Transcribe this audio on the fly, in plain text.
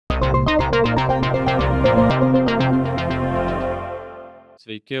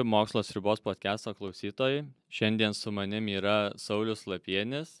Sveiki, Mokslas ribos podcast'o klausytojai. Šiandien su manim yra Saulius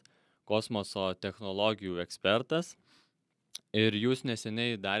Lapienis, kosmoso technologijų ekspertas. Ir jūs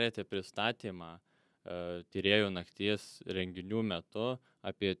neseniai darėte pristatymą tyrėjų nakties renginių metu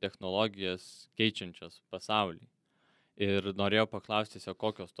apie technologijas keičiančias pasaulį. Ir norėjau paklausti tiesiog,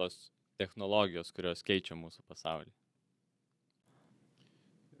 kokios tos technologijos, kurios keičia mūsų pasaulį.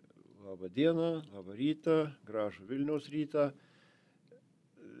 Labą dieną, labą rytą, gražų Vilniaus rytą.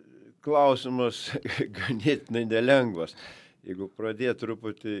 Klausimas ganėtinai nelengvas. Jeigu pradėti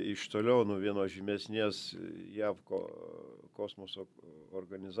truputį iš toliau nuo vienos žymesnės JAV kosmoso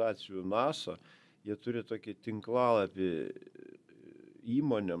organizacijų NASA, jie turi tokį tinklalapį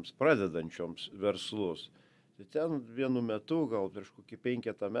įmonėms pradedančioms verslus. Tai ten vienu metu, gal prieš kokį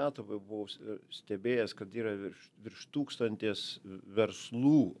 5 metų, buvau stebėjęs, kad yra virš 1000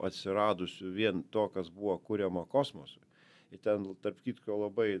 verslų atsiradusių vien to, kas buvo kuriama kosmosui. Ir ten, tarp kitko,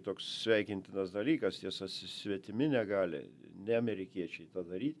 labai toks sveikintinas dalykas, tiesa, svetimi negali, ne amerikiečiai tą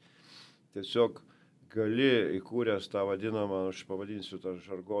daryti. Tiesiog gali įkūręs tą vadinamą, aš pavadinsiu tą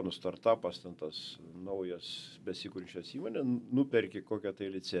žargonų startupas, ten tas naujas besikūrinčias įmonė, nuperki kokią tai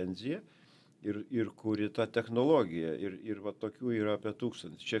licenciją ir kuri tą technologiją. Ir va tokių yra apie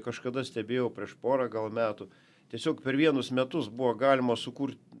 1000. Čia kažkada stebėjau prieš porą gal metų. Tiesiog per vienus metus buvo galima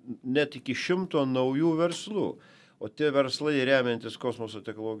sukurti net iki 100 naujų verslų. O tie verslai remiantis kosmoso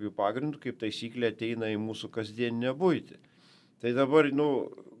technologijų pagrindų, kaip taisyklė, ateina į mūsų kasdieninę buitį. Tai dabar,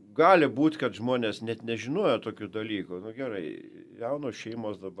 gali būti, kad žmonės net nežinojo tokių dalykų. Gerai, jaunos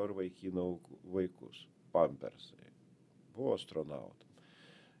šeimos dabar vaikina vaikus, pampersai, buvo astronautai.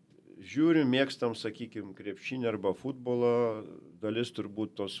 Žiūrim, mėgstam, sakykime, krepšinį arba futbolą, dalis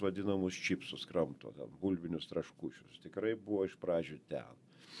turbūt tos vadinamus čipsus kramto, bulvinius traškučius. Tikrai buvo iš pradžių ten.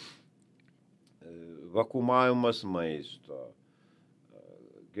 Vakuumavimas maisto.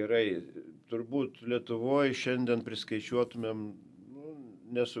 Gerai, turbūt Lietuvoje šiandien priskaičiuotumėm,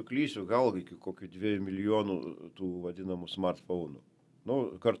 nesuklysiu, gal iki kokių 2 milijonų tų vadinamų smartphone'ų.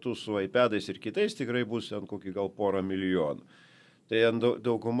 Kartu su iPadais ir kitais tikrai bus ant kokį gal 1 milijonų. Tai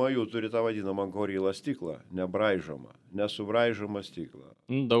dauguma jų turi tą vadinamą gorila stiklą, nebraižomą, nesubraižomą stiklą.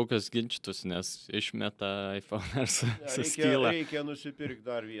 Daug kas ginčytųsi, nes išmeta iPhone ar suskylą. Reikia nusipirkti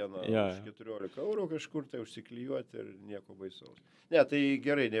dar vieną už 14 eurų kažkur, tai užsiklijuoti ir nieko baisaus. Ne, tai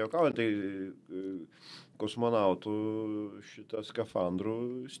gerai, nejuokaujant, tai kosmonautų šitas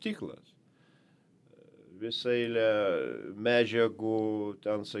skafandrų stiklas. Visą eilę medžiagų,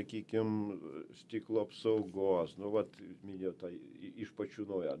 ten, sakykime, stiklo apsaugos, minėjau tai iš pačių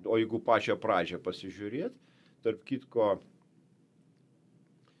naują. O jeigu pačią pradžią pasižiūrėti, tarp kitko,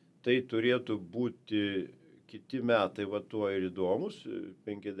 tai turėtų būti kiti metai, tuo ir įdomus,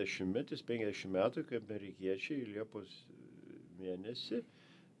 50 metų, kaip amerikiečiai Liepos mėnesį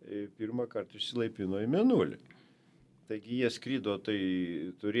pirmą kartą išsilaipino į Mėnulį. Taigi jie skrido tai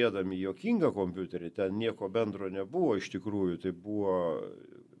turėdami juokingą kompiuterį, ten nieko bendro nebuvo iš tikrųjų, tai buvo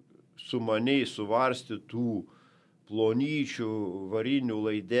sumaniai suvarstytų plonyčių varinių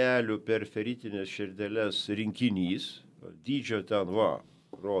laidelių per feritinės širdeles rinkinys, dydžio ten,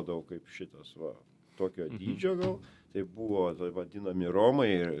 rodau kaip šitas, tokio dydžio gal, tai buvo vadinami romai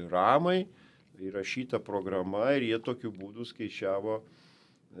ir ramai, įrašyta programa ir jie tokiu būdu skaičiavo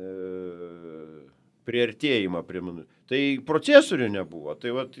priartėjimą prie Mėnulio. Tai procesorių nebuvo.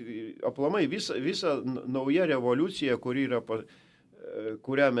 Tai aplamai visa nauja revoliucija,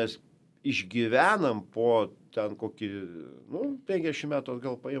 kurią mes išgyvenam po ten kokį, 50 metų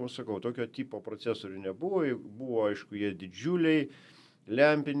atgal paėmus, sakau, tokio tipo procesorių nebuvo, buvo, aišku, jie didžiuliai,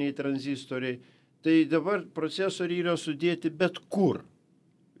 lempiniai tranzistoriai. Tai dabar procesoriai yra sudėti bet kur.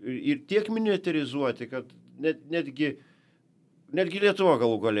 Ir tiek miniaturizuoti, kad netgi Lietuva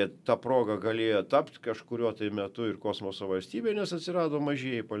galų galė tą progą galėjo tapti kažkurio tai metu ir kosmoso valstybė, nes atsirado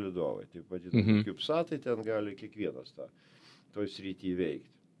mažieji palydovai. Taip vadinami CubeSatai, ten gali kiekvienas toj srity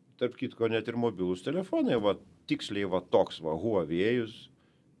veikti. Tarp kitko, net ir mobilūs telefonai, tiksliai toks, Huawei'us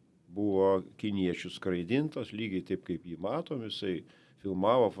buvo kiniečių skraidintas, lygiai taip kaip jį matom, jisai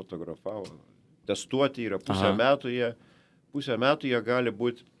filmavo, fotografavo. Testuoti yra pusę metų jie gali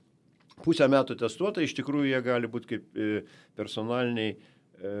būti. Pusę metų testuota, iš tikrųjų jie gali būti kaip personaliniai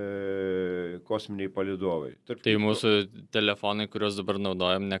kosminiai palydovai. Tai mūsų telefonai, kuriuos dabar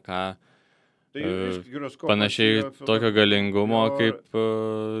naudojam, ne ką panašiai tokio galingumo, kaip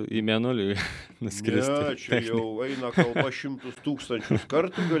į Mėnulį nuskristi. Ne, čia jau eina kalba 100 000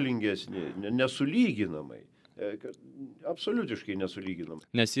 kartų galingesnė, nesulyginamai. Absoliutiškai nesulyginamai.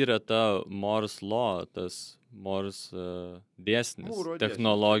 Nes yra ta Moore's Law, tas Mors dėsnis, Mūro dėsnis,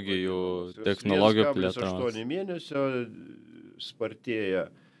 technologijų plėtros. 1,8 mėnesio spartėja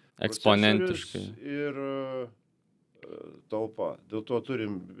Eksponentiškai. ir talpa. Dėl to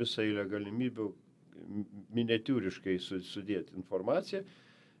turim visą eilę galimybių miniatiūriškai sudėti informaciją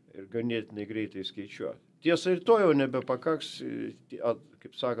ir ganėtinai greitai skaičiuoti. Tiesa, ir to jau nebepakaks,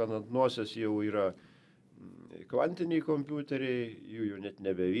 kaip sakant, ant nosies jau yra kvantiniai kompiuteriai, jų net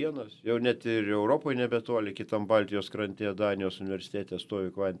nebe vienas, jau net ir Europoje nebetoli, kitam Baltijos krante Danijos universitete stovi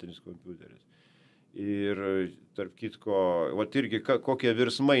kvantinis kompiuteris. Ir tarp kitko, vat irgi kokie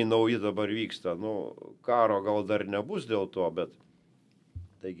virsmai nauji dabar vyksta, karo gal dar nebus dėl to, bet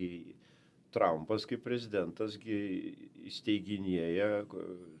taigi Trumpas kaip prezidentas įsteiginėja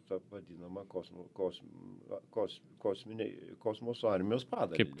tą vadinamą kosmoso armijos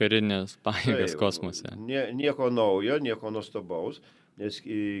padalinį. Kaip karinės pajėgas kosmose. Nieko naujo, nieko nuostabaus, nes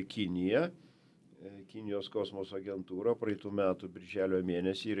Kinijos kosmoso agentūra praeitų metų birželio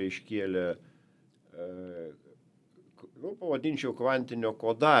mėnesį yra iškėlę, pavadinčiau, kvantinio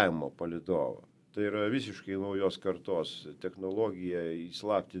kodavimo palydovą. Tai yra visiškai naujos kartos technologija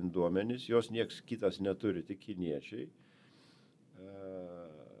įslaptinti duomenis, jos nieks kitas neturi, tik kiniečiai.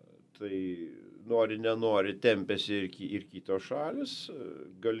 Tai nori, nenori, tempėsi ir kitos šalis,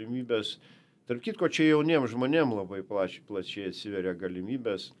 galimybės. Tarp kitko, čia jauniems žmonėms labai plačiai atsiveria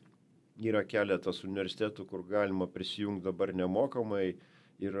galimybės. Yra keletas universitetų, kur galima prisijungti dabar nemokamai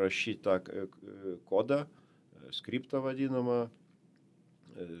ir rašytą kodą, skriptą vadinamą.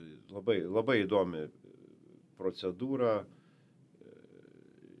 Labai įdomi procedūra,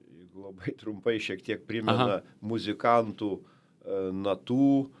 jeigu labai trumpai šiek tiek primena muzikantų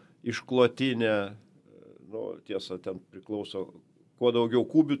natų išklotinę, tiesa, ten priklauso, kuo daugiau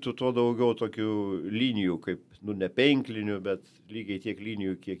kubitų, tuo daugiau tokių linijų, kaip, ne penklinių, bet lygiai tiek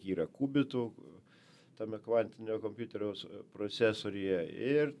linijų, kiek yra kubitų tame kvantinio kompiuterio procesoryje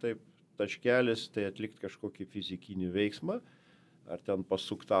ir taip taškelis, tai atlikti kažkokį fizikinį veiksmą, ar ten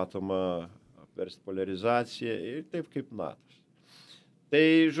pasukti atomą, apversti polarizaciją ir taip kaip natos. Tai,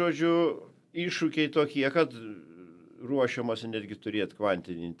 žodžiu, iššūkiai tokie, kad ruošiamas netgi turėti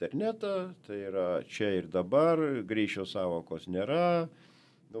kvantinį internetą, tai yra čia ir dabar, greičio sąvokos nėra,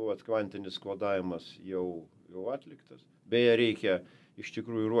 kvantinis kodavimas jau atliktas. Beje, reikia iš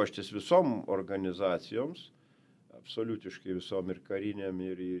tikrųjų ruoštis visom organizacijoms, absoliutiškai visom ir kariniam,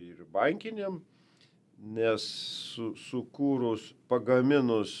 ir bankiniam, nes sukūrus,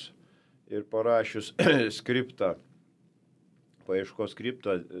 pagaminus ir parašius skriptą, paieškos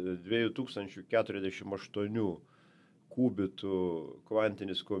skriptą 2048 kubitų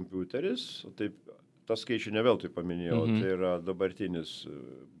kvantinis kompiuteris, taip, tas skaičių ne veltui paminėjau, tai yra dabartinis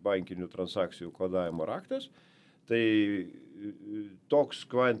bankinių transakcijų kodavimo raktas, tai toks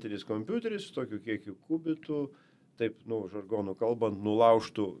kvantinis kompiuteris, tokiu kiekiu kubitų, taip, žargonų kalbant,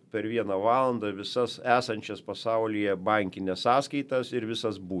 nulaužtų per 1 valandą visas esančias pasaulyje bankinės sąskaitas ir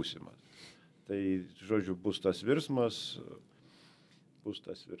visas būsimas. Tai, žodžiu, bus tas virsmas.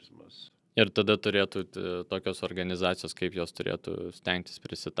 Ir tada turėtų tokios organizacijos, kaip jos turėtų stengtis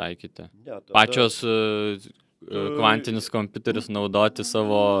prisitaikyti. Pačios kvantinis kompiuteris naudoti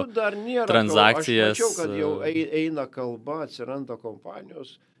savo transakcijas. Aš mačiau, kad jau eina kalba, atsiranda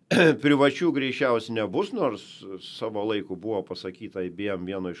kompanijos. Privačių greičiausiai nebus, nors savo laiku buvo pasakyta IBM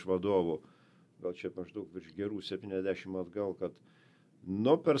vieno iš vadovų, gal čia maždaug virš gerų 70 atgal, kad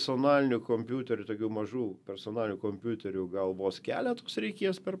nuo personalinių kompiuterių, tokių mažų personalinių kompiuterių gal vos keletos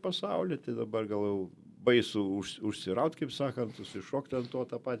reikės per pasaulį, tai dabar gal jau baisu užsiraut, kaip sakant, susišokti ant to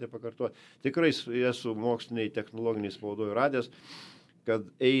tą patį pakartoti. Tikrai esu moksliniai technologiniai spaudoj radęs, kad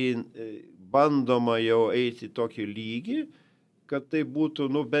bandoma jau eiti tokį lygį, kad tai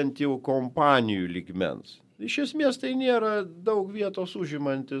būtų, bent jau kompanijų lygmens. Iš esmės tai nėra daug vietos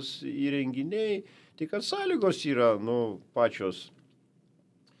užimantis įrenginiai, tik kad sąlygos yra, pačios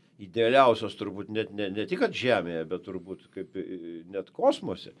idealiausios turbūt ne tik kad Žemėje, bet turbūt kaip net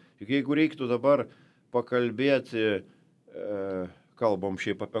kosmose. Juk jeigu reiktų dabar pakalbėti, kalbam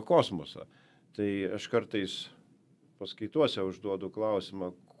šiaip apie kosmosą, tai aš kartais paskaituose užduodu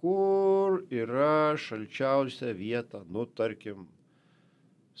klausimą, kur yra šalčiausia vieta, tarkim,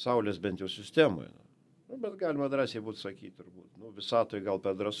 Saulės bent jau sistemoje. Bet galima drąsiai būtų sakyti, turbūt. Visatoje gal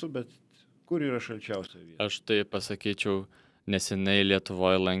per drąsu, bet kur yra šalčiausia vieta? Aš tai pasakyčiau, nesenai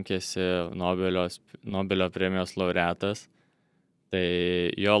Lietuvoje lankėsi Nobelio premijos laureatas, tai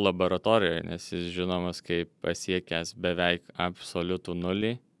jo laboratorijoje, nes jis žinomas kaip pasiekęs beveik absoliutų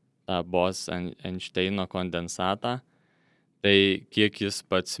nulį, tą Bose-Einšteino kondensatą. Tai kiek jis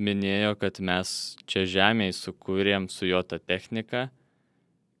pats minėjo, kad mes čia Žemėje sukūrėm su jo tą techniką,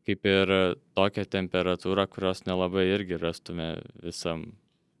 kaip ir tokią temperatūrą, kurios nelabai irgi rastume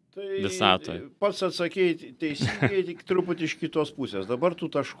visatoje. Pats atsakėjai teisingai, tik truputį iš kitos pusės. Dabar tų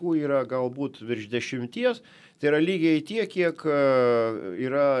taškų yra galbūt virš 10, tai yra lygiai tiek, kiek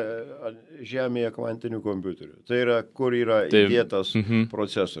yra Žemėje kvantinių kompiuterių. Tai yra, kur yra įdėtas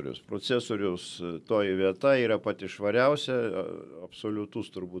procesorius. Procesorius toji vieta yra pati švariausia,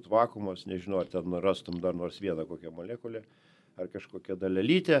 absoliutus turbūt vakuumas, nežinau, ar ten rastum dar nors vieną kokią molekulę, ar kažkokią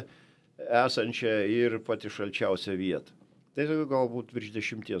dalelytę esančią ir pati šalčiausia vieta. Tai galbūt virš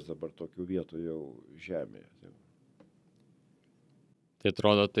 10 dabar tokių vietų jau Žemėje. Tai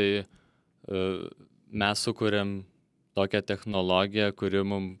atrodo, mes sukūrėm tokią technologiją, kuri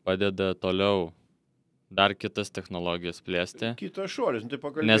mums padeda toliau dar kitas technologijas plėsti. Kitas šuolis, tai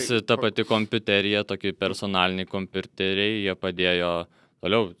pakalbėk. Nes ta pati kompiuterija, tokie personaliniai kompiuteriai, jie padėjo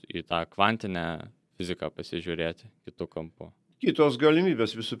toliau į tą kvantinę fiziką pasižiūrėti kitų kampų. Kitos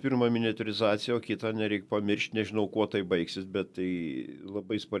galimybės, visų pirma miniaturizacija, o kitą nereik pamiršti, nežinau, kuo tai baigsis, bet tai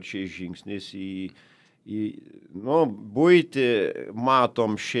labai sparčiai žingsnis į buitį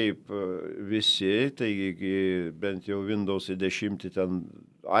matom šiaip visi, taigi bent jau Windows 10 ten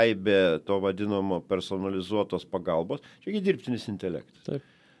aibė to vadinamo personalizuotos pagalbos, čiagi dirbtinis intelektas. Taip.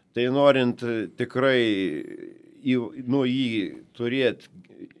 Tai norint tikrai jį turėti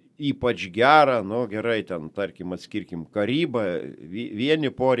ypač gerą, gerai ten, tarkim, atskirkim karybą, vieni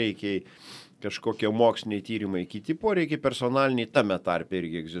poreikiai, kažkokie moksliniai tyrimai, kiti poreikiai personaliniai tame tarpe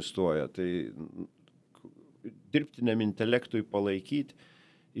irgi egzistuoja. Tai dirbtiniam intelektui palaikyti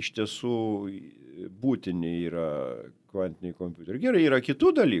iš tiesų būtini yra kvantiniai kompiuteriai. Gerai, yra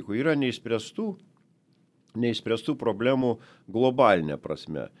kitų dalykų, yra neišspręstų problemų globalinė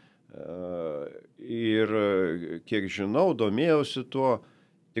prasme. Ir kiek žinau, domėjausi tuo,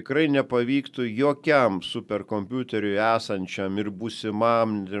 tikrai nepavyktų jokiam superkompiuteriui esančiam ir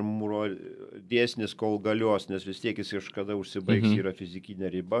būsimam ir mūro dėsnis kol galios, nes vis tiek jis kažkada užsibaigs, yra fizikinė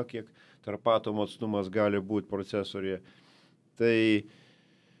riba, kiek tarp atomų atstumas gali būti procesorėje. Tai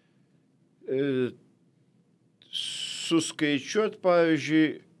suskaičiuot,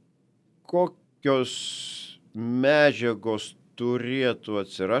 pavyzdžiui, kokios medžiagos turėtų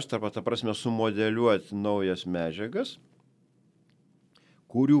atsirasti, arba ta prasme sumodeliuoti naujas medžiagas,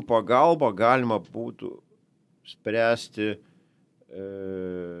 kurių pagalba galima būtų spręsti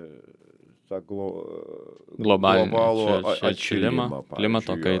tą globalų atšilimą,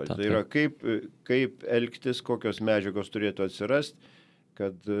 klimato kaitą. Tai yra kaip elgtis, kokios medžiagos turėtų atsirasti,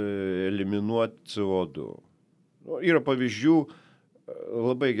 kad eliminuoti CO2. Yra pavyzdžių,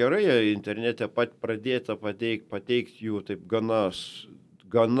 labai gerai internete pradėta pateikti jų taip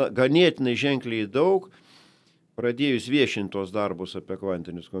ganėtinai ženkliai daug. Pradėjus viešintos darbus apie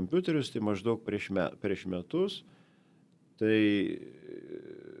kvantinius kompiuterius, tai maždaug prieš metus, tai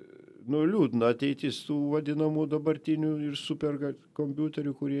liūdna ateitis tų vadinamų dabartinių ir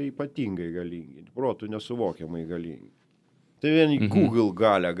superkompiuterių, kurie ypatingai galingi, protų nesuvokiamai galingi. Tai vien Google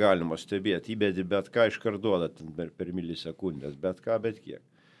galima stebėti, įbedi bet ką iškarduoda per milisekundės, bet ką, bet kiek.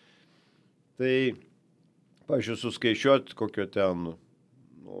 Tai, pavyzdžiui, suskaičiuoti kokio ten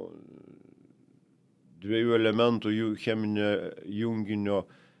 2 elementų cheminio junginio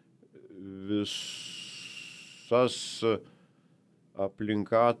visų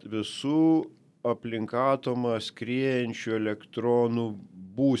aplinkatomą skriejančių elektronų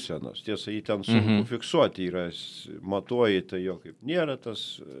būsenas. Tiesa, jį ten sunku fiksuoti yra, matuoji, tai jo kaip nėra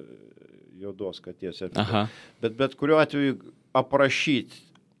tas juodos katės efektas. Bet kuriuo atveju aprašyti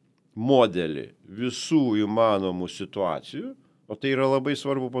modelį visų įmanomų situacijų, o tai yra labai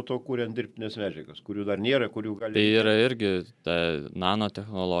svarbu po to, kuriant dirbtinės medžiagas, kurių dar nėra, kurių gali... Tai yra irgi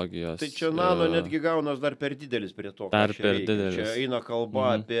nanotechnologijos. Tai čia nano netgi gaunas dar per didelis prie to, ką čia reikia. Čia eina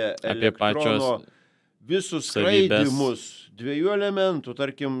kalba apie elektrono visus skraidimus 2 elementų,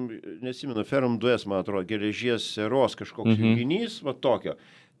 tarkim, nesimenu, ferum 2, man atrodo, geležies seros kažkoks junginys, va tokio.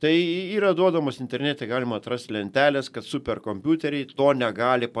 Tai yra duodamas internete, galima atrasti lentelės, kad superkompiuteriai to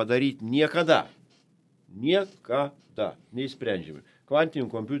negali padaryti niekada. Neįsprendžiami. Kvantinių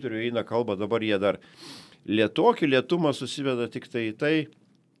kompiuterių eina kalba, dabar jie dar lėtumą susiveda tik tai,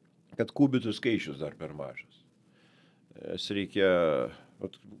 kad kubitų skaičius dar per mažas. Reikia,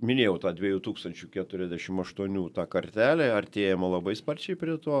 minėjau tą 2048 tą kartelę, artėjama labai sparčiai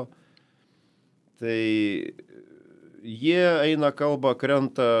prie to. Tai jie eina kalba,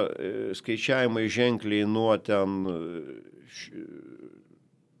 krenta skaičiavimai ženkliai nuo ten...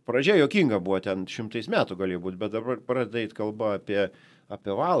 Pradžia jokinga buvo, ten 100 metų galėjo būti, bet dabar pradėjai kalba apie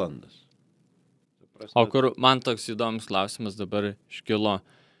valandas. O kur man toks įdomus klausimas dabar iškilo,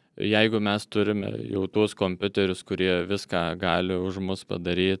 jeigu mes turime jau tuos kompiuterius, kurie viską gali už mus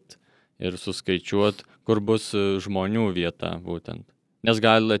padaryti ir suskaičiuoti, kur bus žmonių vieta būtent. Nes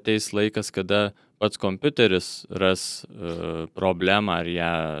gal ateis laikas, kada pats kompiuteris ras problemą ar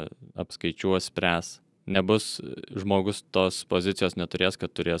ją apskaičiuos, spręs. Nebus žmogus tos pozicijos neturės, kad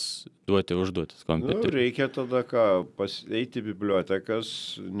turės duoti užduotis kompiuteriui. Reikia tada eiti į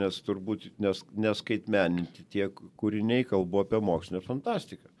bibliotekas, nes turbūt neskaitmeninti tie kūriniai, kalbu apie mokslinę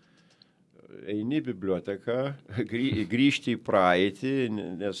fantastiką. Eini į biblioteką, grįžti į praeitį,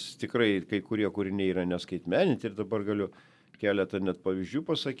 nes tikrai kai kurie kūriniai yra neskaitmeninti ir dabar galiu keletą net pavyzdžių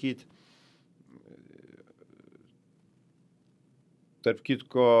pasakyti. Tarp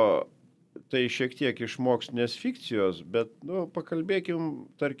kitko, tai šiek tiek iš mokslinės fikcijos, bet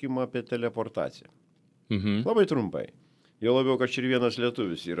pakalbėkim, tarkim, apie teleportaciją. Labai trumpai. Jo labiau, kad ir vienas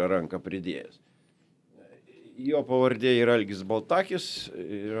lietuvis yra ranką pridėjęs. Jo pavardė yra Algis Baltakis,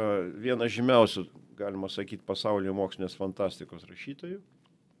 yra vienas žymiausių, galima sakyti, pasaulio mokslinės fantastikos rašytojų.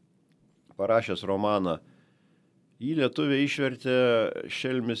 Parašęs romaną, jį lietuviai išvertė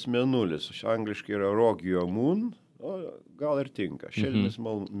Šelmis mėnulis, angliškai yra Rogio Moon, gal ir tinka, Šelmis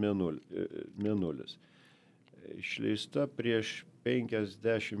mėnulis. Išleista prieš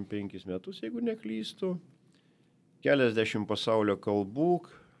 55 metus, jeigu neklystu, keliasdešimt pasaulio kalbų.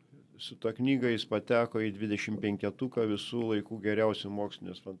 Su ta knyga jis pateko į 25-tuką visų laikų geriausių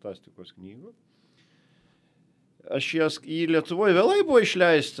mokslinės fantastikos knygų. Į Lietuvoje vėlai buvo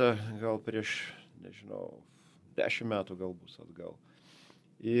išleista, gal prieš, 10 metų galbūt atgal.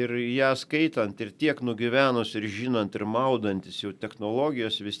 Ir ją skaitant ir tiek nugyvenus ir žinant ir maudantis jau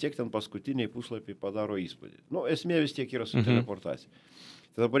technologijos, vis tiek ten paskutiniai puslapiai padaro įspūdį. Esmė vis tiek yra su teleportacija.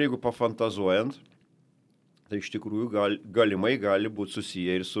 Tai dabar jeigu pafantazuojant, tai iš tikrųjų galimai gali būti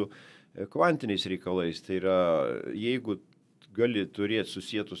susiję ir su kvantiniais reikalais. Tai yra, jeigu gali turėti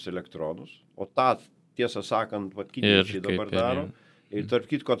susietus elektronus, o tą, tiesą sakant, kiniečiai dabar daro, ir tarp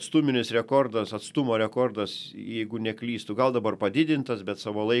kitko atstumo rekordas, jeigu neklystų, gal dabar padidintas, bet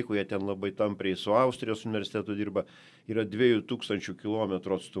savo laiku jie ten labai tampriai su Austrijos universitetu dirba, yra 2000 km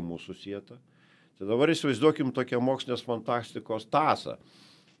atstumų susieta. Tai dabar įsivaizduokim tokią mokslinės fantastikos tąsą.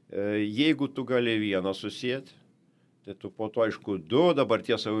 Jeigu tu gali vieną susieti, tai tu po to, aišku, 2, dabar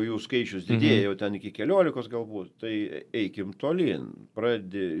tiesa jų skaičius didėja, jau ten iki 14 galbūt, tai eikim tolyn,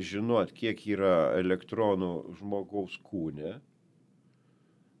 pradedi žinot, kiek yra elektronų žmogaus kūne,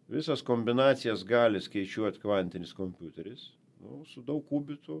 visas kombinacijas gali skaičiuoti kvantinis kompiuteris, su daug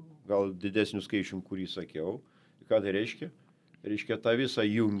kubitų, gal didesnių skaičių, kurį sakiau. Ką tai reiškia? Reiškia, tą visą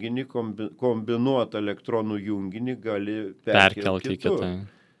junginį, kombinuotą elektronų junginį gali perkelti kitur.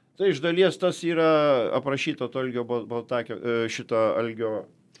 Tai iš dalies tas yra aprašyta to Algio Baltakio, šito Algio...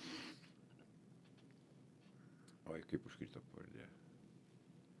 kaip užkrito pavardė.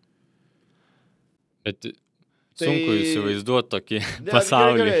 Bet sunku įsivaizduoti tokį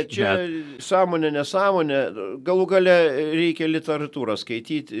pasaulį. Čia sąmonė, nesąmonė. Galų gale reikia literatūrą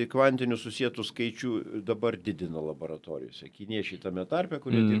skaityti, kvantinių susietų skaičių dabar didina laboratorijose. Kiniečiai tame tarpe,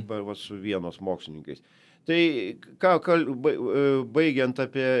 kurie dirba su vienos mokslininkais. Tai baigiant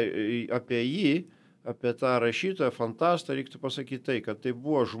apie jį, apie tą rašytoją, fantastą, reiktų pasakyti tai, kad tai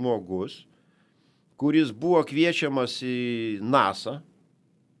buvo žmogus, kuris buvo kviečiamas į NASA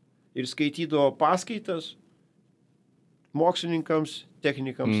ir skaitydavo paskaitas mokslininkams,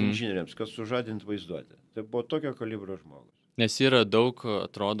 technikams, inžinieriams, kad sužadint vaizduotę. Tai buvo tokio kalibro žmogus. Nes yra daug,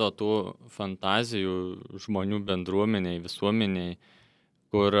 atrodo, tų fantazijų žmonių bendruomeniai, visuomeniai,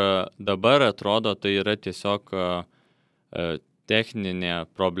 kur dabar atrodo, tai yra tiesiog techninė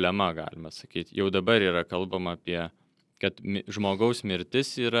problema, galima sakyti. Jau dabar yra kalbama apie, kad žmogaus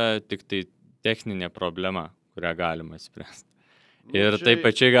mirtis yra tik tai techninė problema, kurią galima spręsti. Ir taip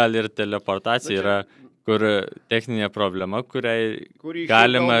pačiai gali ir teleportacija yra, kur techninė problema, kuriai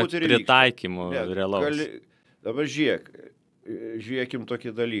galima pritaikymų realaus. Dabar žiūrėkim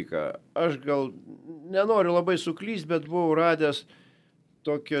tokį dalyką. Aš gal nenoriu labai suklysti, bet buvau radęs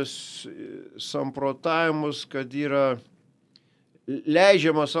tokias samprotavimus, kad yra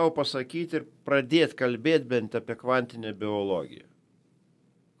leidžiama savo pasakyti ir pradėti kalbėti bent apie kvantinę biologiją.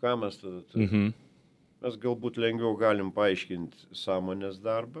 Ką mes tada turime? Mes galbūt lengviau galim paaiškinti sąmonės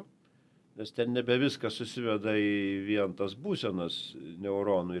darbą, nes ten nebe viskas susiveda į vien tas būsenas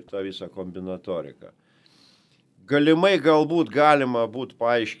neuronų ir tą visą kombinatoriką. Galimai galbūt galima būtų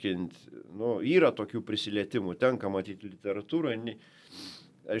paaiškinti, yra tokių prisilietimų, tenka matyti literatūroje,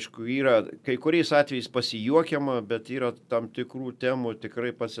 aišku, yra kai kuriais atvejais pasijuokiama, bet yra tam tikrų temų, tikrai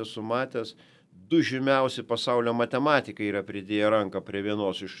pats esu matęs, du žymiausi pasaulio matematikai yra pridėję ranką prie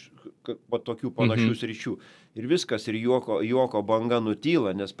vienos iš tokių panašių sričių. Ir viskas, ir juoko banga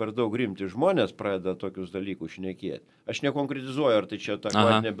nutyla, nes per daug rimti žmonės pradeda tokius dalykus šnekėti. Aš nekonkretizuoju, ar tai čia ta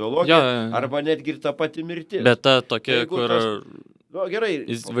kvantinė biologija, arba netgi ir ta pati mirtis. Bet ta tokia, kur... Gerai,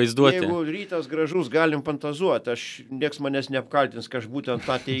 vaizduoti. Jeigu rytas gražus, galim fantazuoti, nieks manęs neapkaltins, kad aš būtent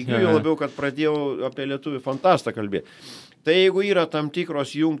tą teigiu, jau labiau, kad pradėjau apie lietuvių fantastą kalbėti. Tai jeigu yra tam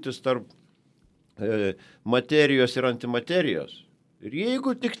tikros jungtis tarp materijos ir antimaterijos, ir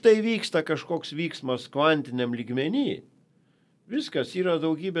jeigu tik tai vyksta kažkoks vyksmas kvantiniam lygmenį, viskas, yra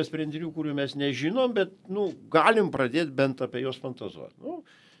daugybė sprendinių, kurių mes nežinom, bet galim pradėti bent apie juos fantazuoti.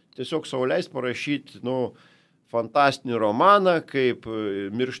 Tiesiog sau leist parašyti, fantastinį romaną, kaip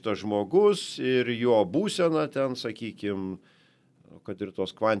miršta žmogus ir jo būsena ten, sakykime, kad ir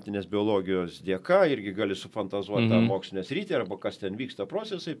tos kvantinės biologijos dėka, irgi gali sufantazuoti tą mokslinę sritį, arba kas ten vyksta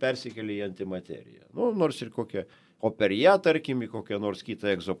procesai, persikelia į antimateriją. Nors ir kokią, o per ją, tarkim, į kokią nors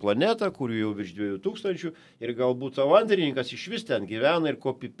kitą egzoplanetą, kurių jau virš 2000, ir galbūt savo antrininkas iš vis ten gyvena ir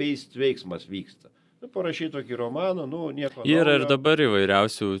copy-paste veiksmas vyksta. Parašai tokį romaną, nieko naujo. Yra ir dabar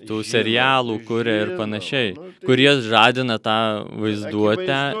įvairiausių tų serialų, kurie ir panašiai, kurie žadina tą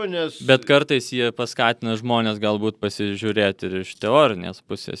vaizduotę, bet kartais jie paskatina žmonės galbūt pasižiūrėti ir iš teorinės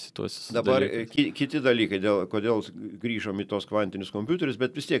pusės į tuos dalykus. Dabar kiti dalykai, kodėl grįžom į tos kvantinius kompiuterius,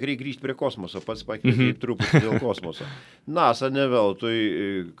 bet vis tiek reikia grįžti prie kosmoso, pats pakeisti truputį dėl kosmoso. NASA ne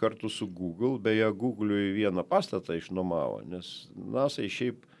veltui kartu su Google, beje, Google'ui vieną pastatą išnuomavo, nes NASA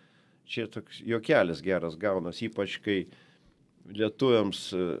šiaip čia toks juokelis geras gaunas, ypač kai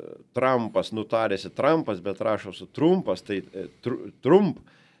lietuviams Trumpas nutarėsi Trumpas, bet rašosi Trumpas, tai Trump,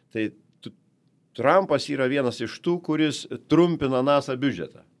 tai Trumpas yra vienas iš tų, kuris trumpina NASA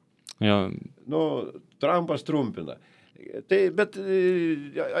biudžetą. Trumpas trumpina. Bet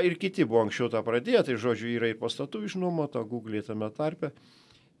ir kiti buvo anksčiau tą pradėję, tai žodžiu yra ir pastatų išnuomota, Google tame tarpe.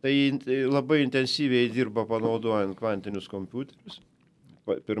 Tai labai intensyviai dirba panaudojant kvantinius kompiuterius.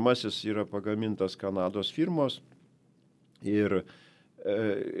 Pirmasis yra pagamintas Kanados firmos ir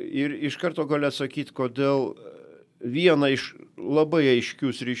iš karto gali atsakyti, kodėl viena iš labai aiškių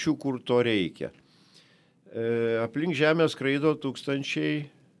sričių, kur to reikia. Aplink Žemę skraido tūkstančiai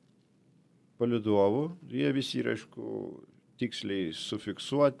palydovų, jie visi yra, aišku, tiksliai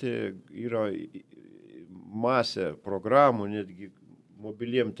sufiksuoti, yra masė programų, netgi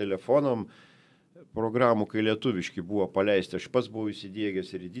mobiliem telefonam, programų, kai lietuviški buvo paleisti. Aš pats buvau įsidiegęs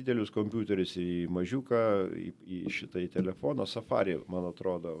ir į didelius kompiuterius, ir į mažiuką, į šitą telefoną. Safari, man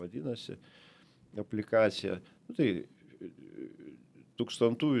atrodo, vadinasi, aplikacija. Tai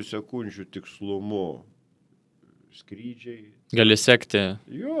 1000 sekundžių tikslumu skrydžiai. Gali sekti.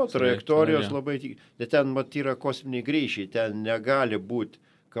 Jo, trajektorijos labai tik. Bet ten yra kosminiai greičiai, ten negali būti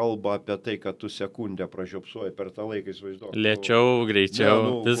kalba apie tai, kad tu sekundę pražiopsuoji per tą laiką įsivaizduoji. Lėčiau,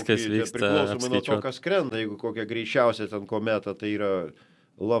 greičiau, viskas vyksta priklausomai nuo to, kas skrenda. Jeigu kokia greičiausia ten kometa, tai yra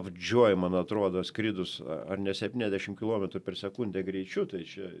Lovejoy, man atrodo, skridus ar ne 70 km per sekundę greičiu, tai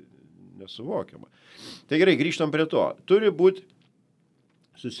čia nesuvokiama. Tai gerai, grįžtam prie to. Turi būti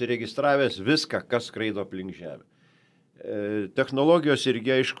susiregistravęs viską, kas skraido aplink Žemę. Technologijos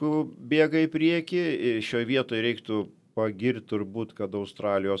irgi, aišku, bėga į priekį. Šioje vietoje reiktų pagirti turbūt, kad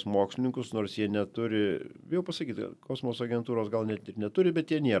Australijos mokslininkus, nors jie neturi, jau pasakyti, kosmoso agentūros gal net ir neturi,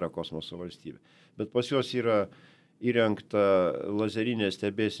 bet jie nėra kosmoso valstybė. Bet pas juos yra įrengta lazerinė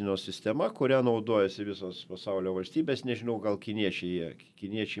stebėsenos sistema, kurią naudojasi visos pasaulio valstybės. Nežinau, gal kiniečiai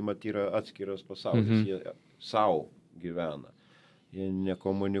yra atskiras pasaulis, jie savo gyvena. Jie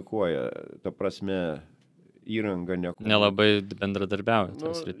nekomunikuoja, ta prasme, įranga nekomunikuoja. Nelabai bendradarbiauja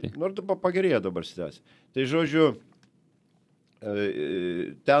tas rytį. Nors pagerėjo dabar situacija. Tai žodžiu,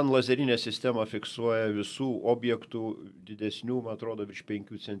 ten lazerinė sistema fiksuoja visų objektų didesnių, man atrodo, virš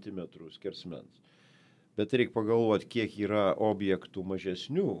 5 cm skersmens. Bet reikia pagalvoti, kiek yra objektų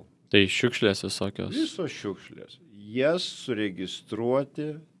mažesnių. Tai šiukšlės visokios. Visos šiukšlės. Jas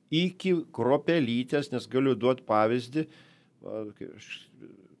suregistruoti iki kropelytės, nes galiu duoti pavyzdį,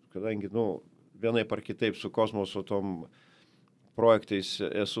 kadangi, vienaip ar kitaip su kosmoso tom projektais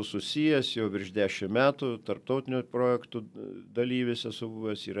esu susijęs jau virš 10 metų, tarptautinių projektų dalyvis esu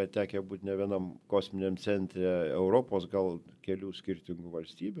buvęs, yra tekę būti ne vienam kosminiam centre Europos, gal kelių skirtingų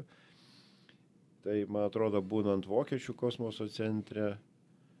valstybių. Tai, man atrodo, būnant Vokiečių kosmoso centre,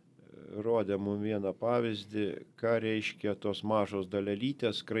 rodė mums vieną pavyzdį, ką reiškia tos mažos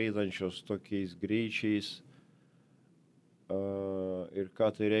dalelytės, skraidančios tokiais greičiais, ir ką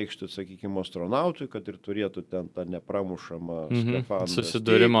tai reikštų, sakykime, astronautui, kad ir turėtų ten tą nepramušamą skafandrą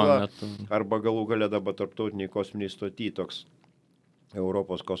susidūrimo metu. Arba galų gale dabar tarptautiniai kosminiai stoty toks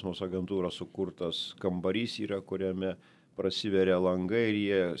Europos kosmoso agentūros sukurtas kambarys yra, kuriame prasiveria langai ir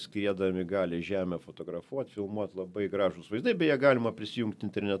jie skriedami gali Žemę fotografuoti, filmuoti, labai gražus vaizdai, beje, galima prisijungti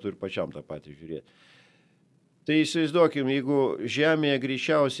internetu ir pačiam tą patį žiūrėti. Tai įsivaizduokim, jeigu Žemėje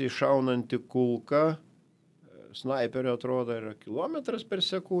greičiausiai šaunanti kulka, snaiperio atrodo yra kilometras per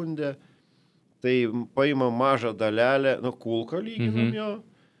sekundę, tai paimam mažą dalelę, kulką lyginam jo,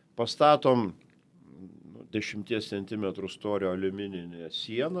 pastatom 10 cm storio aliumininę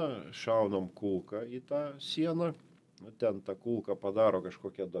sieną, šaunam kulką į tą sieną, ten ta kulka padaro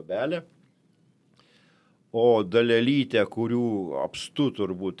kažkokią dobelę, o dalelytė, kurių apstu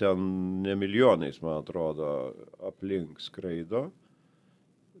turbūt ten ne milijonais, man atrodo, aplink skraido,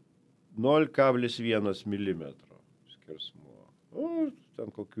 0,1 mm skersmuo. Ten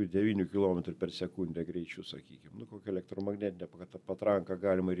kokių 9 km per sekundę greičių, sakykime. Kokią elektromagnetinę patranką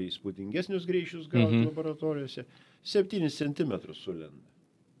galima ir įspūdingesnius greičius gauti laboratorijose. 7 cm sulenda.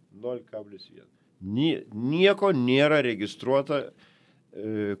 0,1. Nieko nėra registruota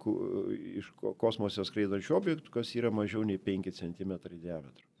iš kosmose skraidančių objektų, kas yra mažiau nei 5 cm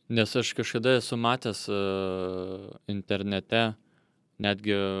diametro. Nes aš kažkada esu matęs internete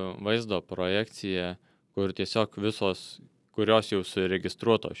netgi vaizdo projekciją, kur tiesiog visos, kurios jau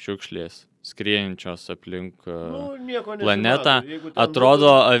suregistruotos šiukšlės, skriejančios aplink planetą,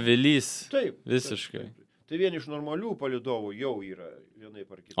 atrodo avilys. Taip, visiškai. Taip. Tai vien iš normalių palydovų jau yra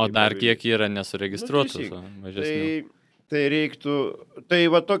vienaip ar kitaip. O dar kiek yra nesuregistruotų mažesnių? Tai reiktų, tai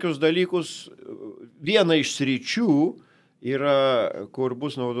va tokius dalykus, viena iš sričių yra, kur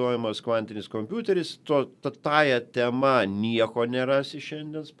bus naudojamas kvantinis kompiuteris, tąją temą nieko nerasi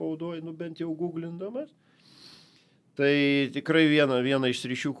šiandien spaudoj, bent jau googlindamas. Tai tikrai viena iš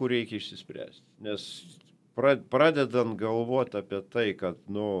sričių, kur reikia išsispręsti. Nes pradedant galvoti apie tai, kad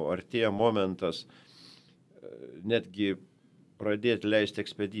artėja momentas netgi pradėti leisti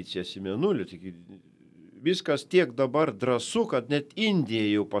ekspedicijas į Mėnulį, viskas tiek dabar drąsu, kad net Indija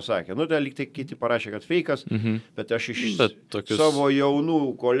jau pasakė. Tai lyg tai kiti parašė, kad feikas, bet aš iš savo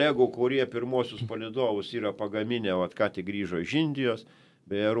jaunų kolegų, kurie pirmosius palydovus yra pagaminę, ką tik grįžo iš Indijos,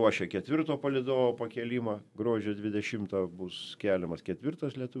 beje, ruošia 4 palydovo pakelimą, gruodžio 20 bus keliamas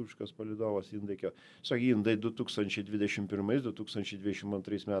 4 lietuviškas palydovas Indai. Sakė, Indai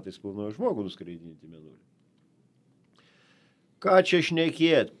 2021-2022 metais planuoja žmogų nuskraidinti Mėnulį. Ką čia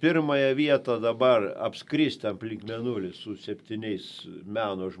šnekėt? Pirmąją vietą dabar apskristi aplink Mėnulį su 7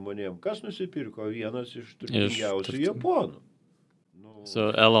 meno žmonėm. Kas nusipirko? Vienas iš turtingiausių japonų. Su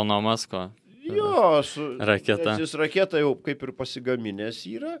Elono Musko raketa. Jis raketą jau kaip ir pasigaminęs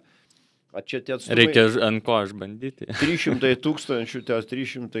yra. Čia tie atstumai. Reikia ant ko išbandyti. 300 tūkstančių,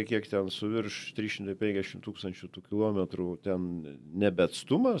 300 kiek ten su virš 350 tūkstančių tų kilometrų ten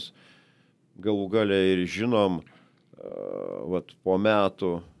nebeatstumas. Galų gale ir žinom, po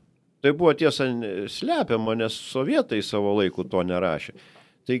metų. Tai buvo tiesa slepiama, nes sovietai savo laiku to nerašė.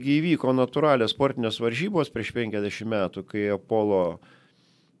 Taigi įvyko natūralios sportinės varžybos prieš 50 metų, kai Apollo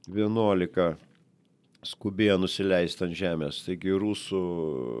 11 skubėjo nusileisti ant Žemės. Taigi rusų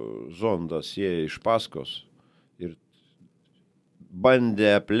zondas ėjo iš paskos ir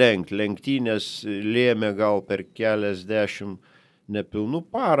bandė aplenkti. Lenktynės lėmė gal per keliasdešimt nepilnų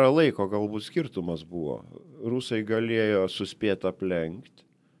parą laiko, galbūt skirtumas buvo. Rusai galėjo suspėti aplenkti,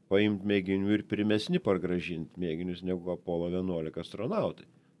 paimti mėginių ir primesni pargražinti mėginius negu Apollo 11 astronautai.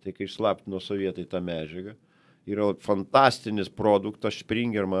 Tai kai išslaptino sovietai tą medžiagą, yra fantastinis produktas,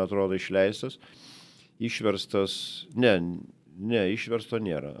 Springer, man atrodo, išleistas, išverstas, išversto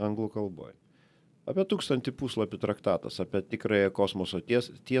nėra, anglų kalboje. Apie 1000 puslapių traktatas, apie tikrąją kosmoso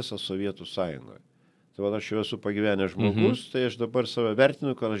tiesą Sovietų Sąjungoje. Tai aš jau esu pagyvenęs žmogus, tai aš dabar save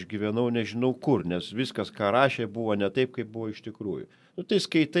vertinu, kad aš gyvenau nežinau kur, nes viskas, ką rašė, buvo ne taip, kaip buvo iš tikrųjų. Tai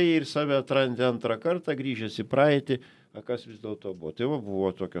skaitai ir save atrandi antrą kartą, grįžęs į praeitį, kas vis dėlto buvo. Tai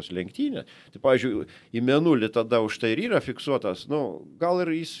buvo tokios lenktynės. Tai, pavyzdžiui, į Mėnulį tada už tai ir yra fiksuotas, gal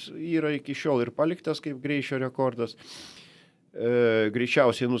ir jis yra iki šiol ir paliktas kaip greičio rekordas,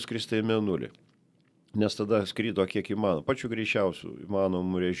 greičiausiai nuskrista į Mėnulį. Nes tada skrido kiek įmanoma, pačiu greičiausiu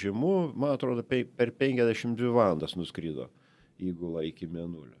įmanomų režimu, man atrodo, per 52 valandas nuskrido įgula iki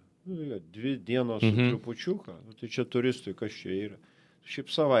Mėnulio. 2 dienos su trupučiuką, tai čia turistui kas čia yra. Šiaip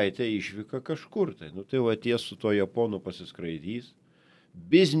savaitę išvyka kažkur tai, tai va ties su to Japonu pasiskraidys,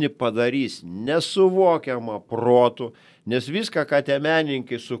 biznį padarys nesuvokiamą protų, nes viską, ką tie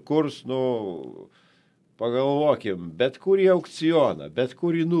menininkai sukurs, pagalvokim, bet kurį aukcioną, bet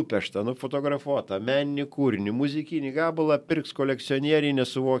kurį nupeštą, fotografuotą, meninį kūrinį, muzikinį gabalą pirks kolekcionieriai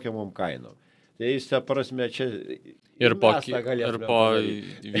nesuvokiamom kainom. Tai jis tą prasme čia... Ir po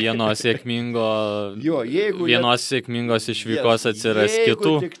vienos sėkmingos išvykos atsiras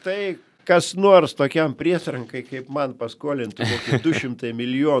kitų. Jeigu tik tai kas nors tokiam priesrankai, kaip man paskolintų 200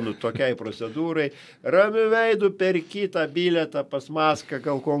 milijonų tokiai procedūrai, ramiu veidu per kitą bilietą pas Maską,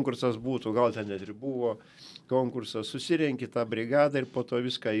 gal konkursas būtų, gal ten net ir buvo konkursas, susirenki tą brigadą ir po to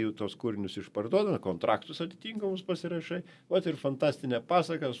viską jų tos kūrinius išparduodami, kontraktus atitinkamus pasirašai, vat ir fantastinė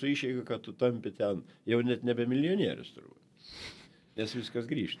pasaka su išeiga, kad tu tampi ten jau net nebe milijonierius turbūt, nes viskas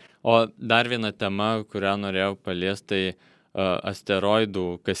grįžta. O dar viena tema, kurią norėjau paliesti, tai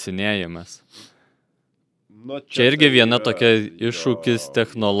asteroidų kasinėjimas. Čia irgi viena tokia iššūkis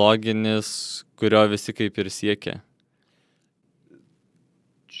technologinis, kurio visi kaip ir siekia.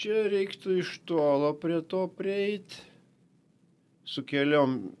 Čia reiktų iš tolo prie to prieiti, su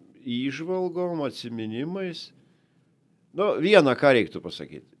keliom įžvalgom, atsiminimais. Vieną ką reiktų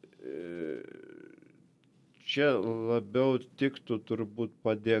pasakyti. Čia labiau tiktų turbūt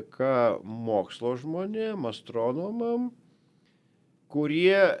padėka mokslo žmonėm, astronomam,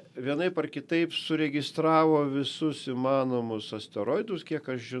 kurie vienaip ar kitaip suregistravo visus įmanomus asteroidus, kiek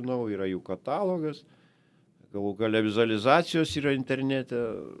aš žinau, yra jų katalogas. Galų gale vizualizacijos yra internete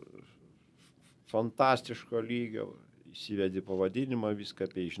fantastiško lygio, įsivedi pavadinimą, viską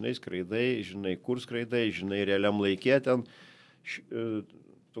apie žinai skraidai, žinai kur skraidai, žinai realiam laikė ten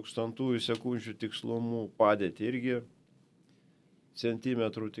 1000 sekundžių tikslumu padėti irgi,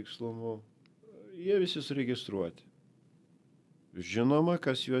 centimetrų tikslumu, jie visi suregistruoti. Žinoma,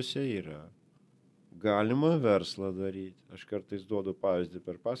 kas juose yra. Galima verslą daryti. Aš kartais duodu pavyzdį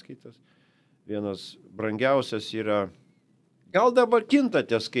per paskaitas. Vienas brangiausias yra, gal dabar kinta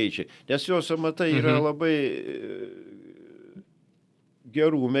tie skaičiai, nes juose, matai, yra labai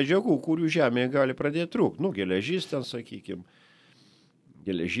gerų medžiagų, kurių žemėje gali pradėti trūkti. Geležis ten, sakykime,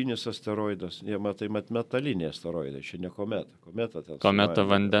 geležinis asteroidas, matai, metaliniai asteroidai, čia ne kometa. Kometa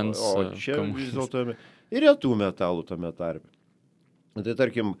vandens. O čia vis dėlto ir retų metalų tame tarpe. Tai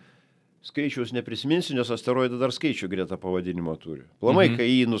tarkim, skaičiaus neprisiminsiu, nes asteroidą dar skaičių greta pavadinimo turi. Plamai, kai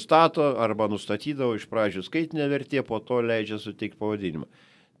jį nustato arba nustatydavo iš pradžių skaitinę vertė, po to leidžia suteikti pavadinimą.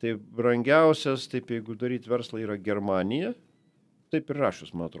 Tai brangiausias, taip jeigu daryti verslą, yra Germanija, taip ir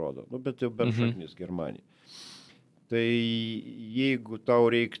rašus, man atrodo, bet jau bent šaknis Germanija. Tai jeigu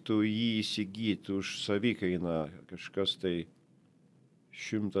tau reiktų jį įsigyti už savikainą kažkas tai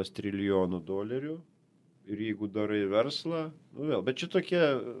 100 trilijonų $, ir jeigu darai verslą, vėl, bet čia tokie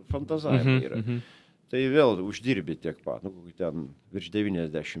fantazavimai yra. Tai vėl uždirbi tiek pat, ten virš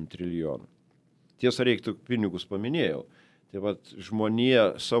 90 trilijonų. Tiesa, reiktų pinigus paminėjau. Tai vat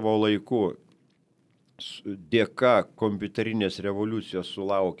žmonija savo laiku dėka kompiuterinės revoliucijos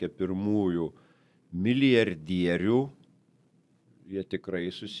sulaukė pirmųjų milijardierių, jie tikrai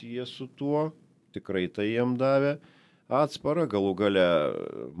susiję su tuo, tikrai tai jiem davė atsparą, galų gale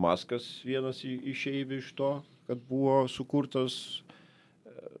Maskas vienas išeivių iš to, kad buvo sukurtas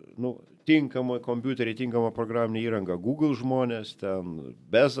tinkama kompiuteriai, tinkama programinė įranga, Google žmonės, ten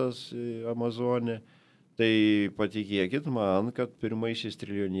Bezas Amazonė. Tai patikėkit man, kad pirmaisiais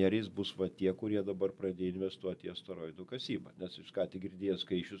triljonieriais bus tie, kurie dabar pradėjo investuoti į asteroidų kasybą, nes iš ką tik girdėjęs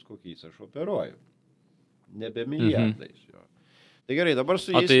skaičius, kokiais aš operuoju. Nebe milijardais. Tai gerai, dabar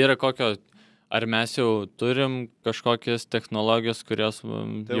su jais... O tai yra kokio... Ar mes jau turim kažkokias technologijos, kurios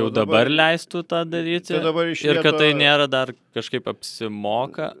jau dabar leistų tą daryti? Ir kad tai nėra dar kažkaip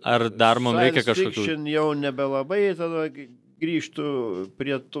apsimoka? Ar dar mums reikia kažkokių... Science fiction jau nebelabai, tada grįžtų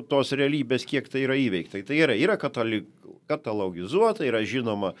prie tos realybės, kiek tai yra įveikta. Tai yra katalogizuota, yra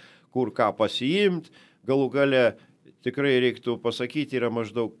žinoma, kur ką pasiimti. Galų gale tikrai reiktų pasakyti, yra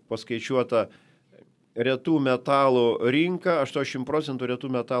maždaug paskaičiuota retų metalų rinka, 80% retų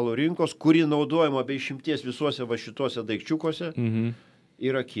metalų rinkos, kuri naudojama be išimties visuose va šituose daikčiukuose,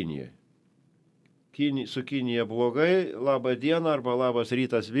 yra Kinijoje. Su Kinija blogai, labą dieną arba labas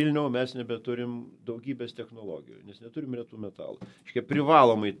rytas Vilniau, mes nebeturim daugybės technologijų, nes neturim retų metalų. Iškia,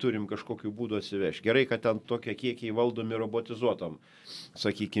 privalomai turim kažkokiu būdu atsivežti. Gerai, kad ten tokie kiekiai valdomi robotizuotam,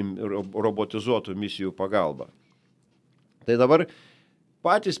 sakykime, robotizuotų misijų pagalba. Tai dabar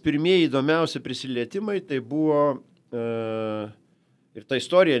patys pirmieji įdomiausi prisilietimai tai buvo, ir ta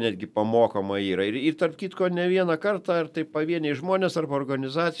istorija netgi pamokama yra. Ir tarp kitko ne vieną kartą, ar tai pavieniai žmonės arba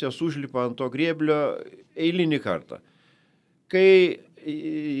organizacijos užlipa ant to grėblio eilinį kartą. Kai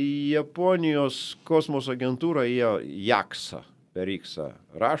Japonijos kosmoso agentūra, jie JAXA per X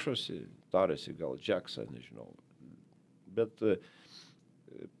rašosi, tarėsi gal JAXA, nežinau, bet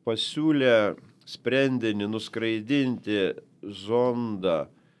pasiūlė sprendinį nuskraidinti zondą,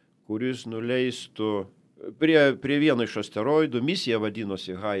 kuris nuleistų prie vieno iš asteroidų, misija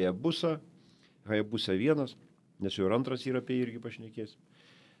vadinosi Hayabusa, Hayabusa 1, nes jau ir antras yra apie jį irgi pašnekės.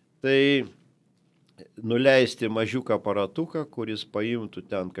 Tai nuleisti mažiuką aparatuką, kuris paimtų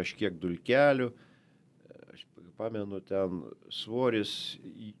ten kažkiek dulkelių, aš pamenu, ten svoris,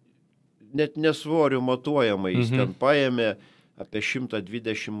 net nesvorių matuojama, jis ten paėmė apie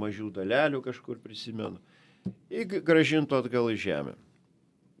 120 mažų dalelių, kažkur prisimenu, ir grąžintų atgal į Žemę.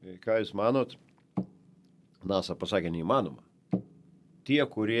 Ką jūs manot? NASA pasakė, neįmanoma. Tie,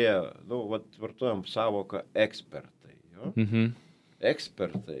 kurie, vartojam savoką ekspertai, jo?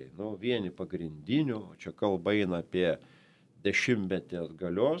 Ekspertai, vieni pagrindinių, čia kalba eina apie 10-metį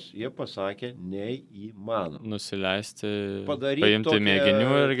atgalios, jie pasakė, neįmanoma. Nusileisti, padaryti paimti mėginių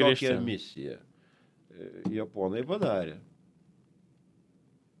ir grįžti. Tokią misiją. Japonai padarė.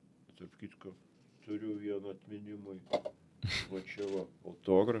 Tarp kitko, turiu vieną atminimui. Va čia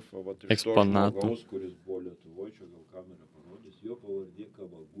autografą, iš to žmogaus, kuris buvo Lietuvoje, čia gal kamera parodys, jo pavardė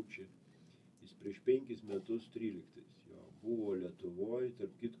Kavaguchi. Jis prieš 5 metus 13. Jo buvo Lietuvoje,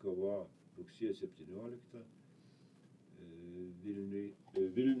 tarp kitko, rugsėjo 17.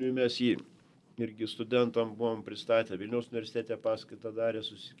 Vilniui mes jį irgi studentam buvom pristatę, Vilniaus universitete paskaitą darė,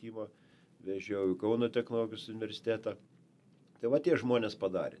 susitikimą, vežiau į Kauno technologijos universitetą. Tai tie žmonės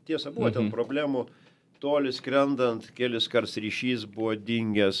padarė. Tiesa, buvo ten problemų, toli skrendant, kelis kart ryšys buvo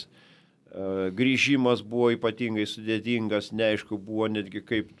dingęs, grįžimas buvo ypatingai sudėtingas, neaišku buvo netgi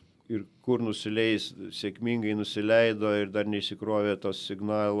kaip ir kur nusileis, sėkmingai nusileido ir dar neįsikrovė tos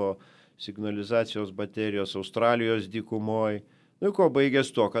signalizacijos baterijos Australijos dykumoje. Ko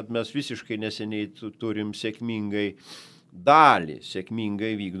baigės to, kad mes visiškai neseniai turim sėkmingai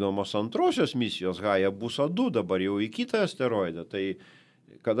vykdomos antrosios misijos Hayabusa 2 dabar jau į kitą asteroidą. Tai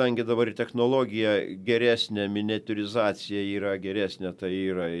kadangi dabar technologija geresnė, miniaturizacija yra geresnė, tai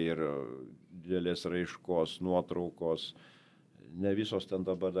yra ir didelės raiškos, nuotraukos. Ne visos ten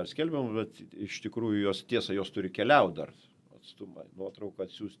dabar dar skelbiam, bet iš tikrųjų jos turi keliauti dar atstumą. Nuotrauką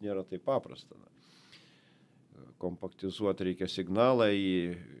atsiųsti nėra taip paprasta. Kompaktizuoti reikia signalą,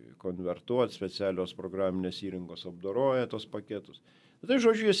 jį konvertuoti, specialios programinės įrangos apdoroja tos paketus. Tai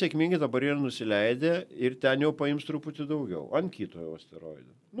žodžiu, jie sėkmingai dabar yra nusileidę ir ten jau paims truputį daugiau, ant kitojo asteroido.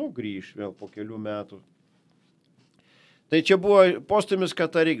 Grįž vėl po kelių metų. Tai čia buvo postumis,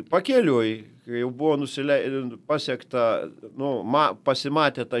 kad pakeliui, kai jau buvo pasiekta,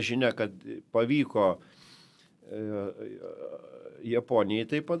 pasimatė ta žinia, kad pavyko Japonijai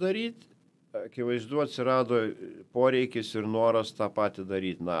tai padaryti. Akivaizdu atsirado poreikis ir noras tą patį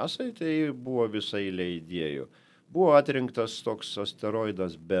daryti NASA'ai, tai buvo visai eilė idėjų. Buvo atrinktas toks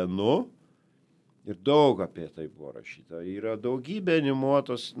asteroidas Bennu ir daug apie tai buvo rašyta. Yra daugybė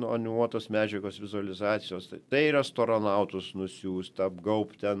animuotos medžiagos vizualizacijos. Tai yra astronautus nusiųsta,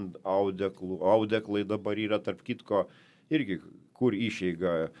 apgaub ten audeklų. Audeklai dabar yra tarp kitko irgi kur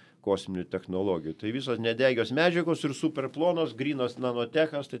išeiga kosminių technologijų. Tai visos nedegios medžiagos ir superplonos, grynas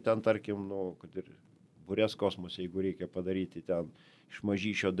nanotechas, tai ten tarkim, kad ir burės kosmose, jeigu reikia padaryti ten iš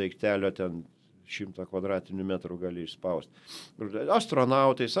mažyčio daiktelio, ten 100 kvadratinių metrų gali išspausti.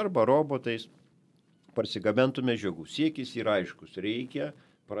 Astronautais arba robotais parsigabentų medžiagų. Siekis yra aiškus, reikia,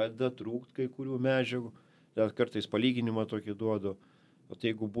 pradeda trūkti kai kurių medžiagų. Net kartais palyginimą tokį duodu. O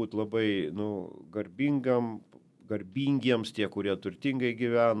tai jeigu būtų labai garbingiems tie, kurie turtingai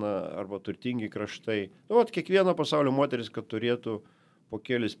gyvena, arba turtingi kraštai. Kiekviena pasaulio moteris, kad turėtų po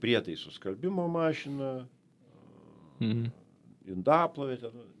kelis prietaisus, skalbimo mašiną,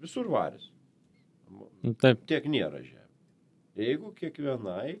 indaplovę, visur varis. Taip. Tiek nėra Žemė. Jeigu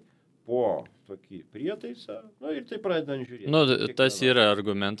kiekvienai po tokį prietaisą, ir tai pradedant žiūrėti. Tas yra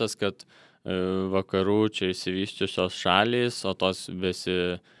argumentas, kad vakarų čia išsivysčiusios šalys, o tos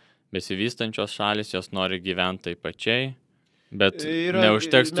besivystančios šalys, jos nori gyventi taip pačiai, bet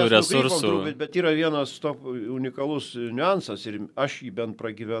neužteks tų resursų. Bet yra vienas unikalus niuansas ir aš jį bent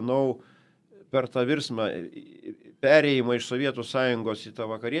pragyvenau per tą virsmą, perėjimą iš Sovietų Sąjungos į tą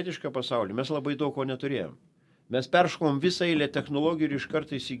vakarietišką pasaulį. Mes labai daug ko neturėjom. Mes perškom visą eilę technologijų ir iš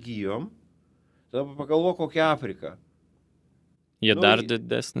karto įsigijom. Tada pagalvo kokią Afriką. Jie dar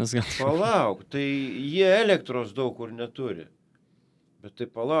didesnis gal. Palauk, tai jie elektros daug kur neturi. Bet tai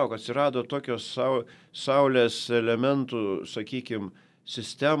palauk, atsirado tokios saulės elementų, sakykime,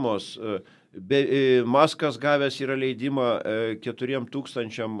 sistemos. Maskas gavęs yra leidimą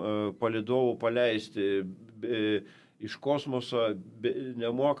 4000 palydovų paleisti iš kosmoso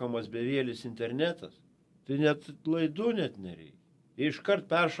nemokamas bevėlis internetas. Tai net laidų net nereikia. Jie iškart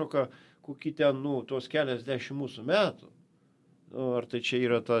peršoka kokį ten, tos keliasdešimt mūsų metų. Ar tai čia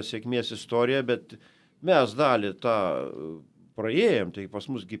yra ta sėkmės istorija, bet mes dalį tą praėjom, tai pas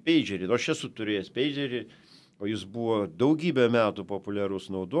musgi pagerį. Aš esu turėjęs pagerį, o jis buvo daugybę metų populiarus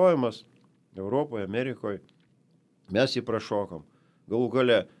naudojimas. Europoje, Amerikoje. Mes jį prašokom. Galų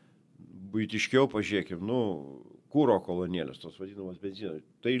gale, buitiškiau pažiūrėkim, kūro kolonėlės, tos vadinamos benzinos.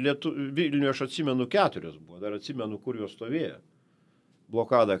 Tai Vilniuje aš atsimenu 4 buvo, dar atsimenu, kur jos stovėjo.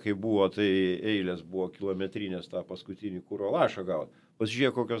 Blokada, kai buvo, tai eilės buvo kilometrinės tą paskutinį kūro lašą gauti.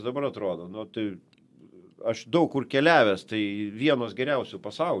 Pasižiūrėk, kokios dabar atrodo. Tai aš daug kur keliavęs, tai vienos geriausių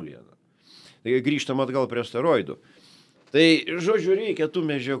pasaulyje. Tai grįžtam atgal prie asteroidų. Tai, žodžiu, reikia tų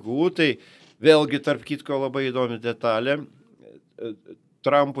medžiagų, tai vėlgi, tarp kitko, labai įdomi detalė.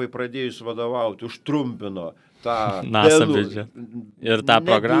 Trumpui pradėjus vadovauti, užtrumpino tą NASA biudžetą. Ir tą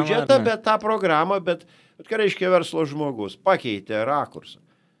programą. Biudžetą, bet tą programą, bet ką reiškia verslo žmogus, pakeitė rakursą.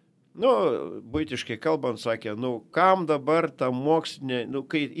 Buitiškai kalbant, sakė, kam dabar ta mokslinė,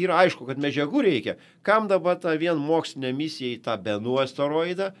 kai yra aišku, kad medžiagų reikia, kam dabar ta vien mokslinė misija į tą Benų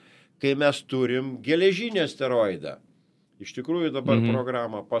asteroidą, kai mes turim geležinį asteroidą. Iš tikrųjų dabar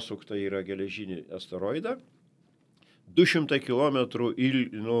programa pasukta yra geležinį asteroidą, 200 km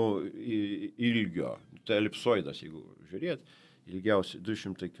ilgio, tai elipsoidas, jeigu žiūrėt, ilgiausiai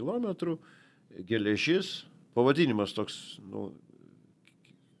 200 km, geležis, pavadinimas toks,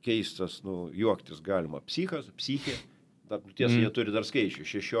 keistas, juoktis galima, psichė, tiesa, jie turi dar skaičių,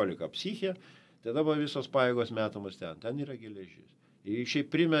 16 psichė, tai dabar visos pajėgos metamas ten yra geležis. Šiaip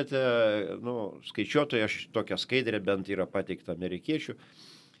primetė, skaičiuotojai, aš tokią skaidrę bent yra pateikta amerikiečių,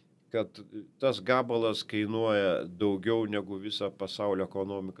 kad tas gabalas kainuoja daugiau negu visą pasaulio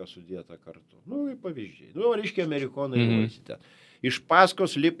ekonomiką sudėta kartu. Pavyzdžiai. Reiškia, amerikonai įvaisite. Iš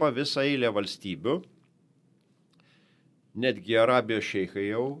paskos lipa visą eilę valstybių, netgi Arabijos šeikai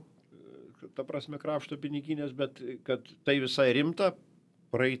jau, ta prasme, krapšto piniginės, bet kad tai visai rimta,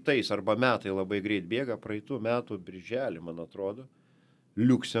 praeitais arba metai labai greit bėga, praeitų metų birželį, man atrodo,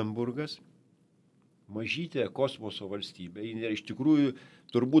 Liuksemburgas, mažytė kosmoso valstybė, iš tikrųjų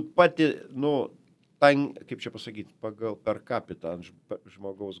turbūt pati, kaip čia pasakyti, per capita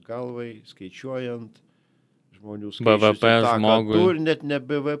žmogaus galvai, skaičiuojant žmonių skaičius. BVP žmogui. Tur net ne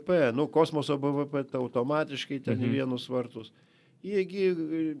BVP, kosmoso BVP tai automatiškai ten į vienus vartus. Jiegi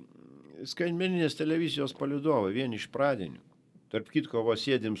skaitmeninės televizijos palydovai, vieni iš pradinių. Tarp kitko,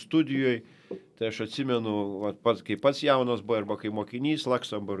 sėdim studijoje, tai aš atsimenu, kai pats jaunas buvo, arba kai mokinys,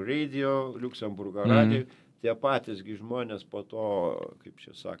 Luxemburg radio, Liuksemburgo radio, tie patysgi žmonės po to, kaip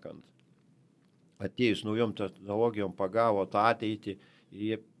čia sakant, atėjus naujom technologijom pagavo tą ateitį ir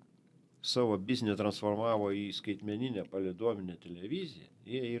jie savo biznį transformavo į skaitmeninę palydovinę televiziją.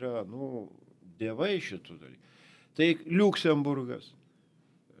 Jie yra, dievai šitų dalykų. Tai Liuksemburgas,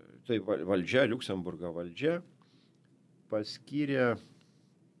 tai valdžia, Liuksemburgo valdžia, paskyrė,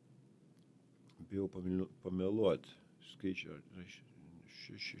 bijau pameluoti, skaičiau,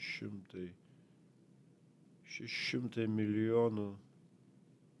 600 milijonų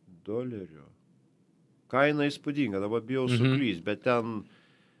dolerių. Kaina įspūdinga, dabar bijau suklys, bet ten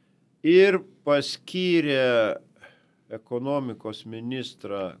ir paskyrė ekonomikos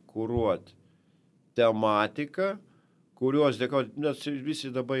ministrą kuruoti tematiką, kurios dėka, nes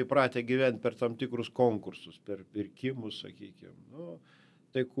visi dabar įpratę gyventi per tam tikrus konkursus, per pirkimus, sakykime.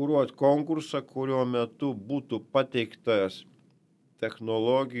 Tai kuruoti konkursą, kurio metu būtų pateiktas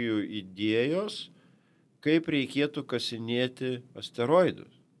technologijų idėjos, kaip reikėtų kasinėti asteroidus.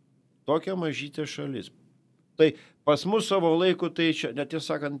 Tokia mažytė šalis. Tai pas mus savo laiku, tai čia, net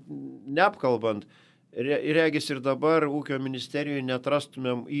tiesąkant, neapkalbant, regis ir dabar ūkio ministerijoje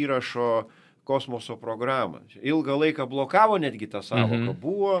netrastumėm įrašo kosmoso programą. Ilgą laiką blokavo netgi tą sąvoką.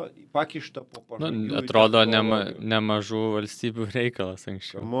 Buvo pakišta po pažangiųjų. Atrodo nemažų valstybių reikalas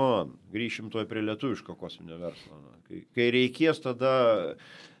anksčiau. Grįšim tuoj prie lietuviško kosminio verslo. Kai reikės, tada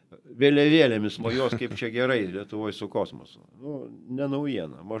vėliavėlėmis mojos, kaip čia gerai Lietuvoje su kosmosu. Ne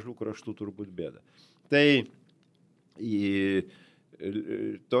naujiena, mažų kraštų turbūt bėda. Tai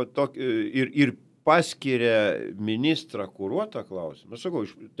ir paskiria ministrą kuruotą klausimą. Aš sakau,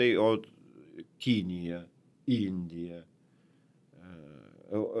 tai Kinija, Indija.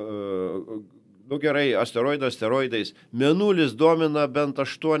 Gerai, asteroidais. Mėnulis domina bent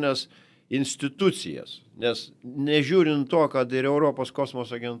 8 institucijas, nes nežiūrint to, kad ir Europos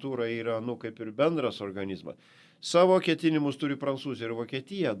kosmoso agentūra yra, kaip ir bendras organizmas, savo ketinimus turi Prancūzija ir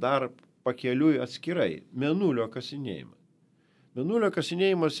Vokietija dar pakeliui atskirai. Mėnulio kasinėjimas. Mėnulio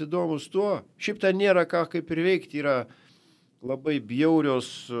kasinėjimas įdomus tuo, šiaip ten nėra ką kaip ir veikti, yra labai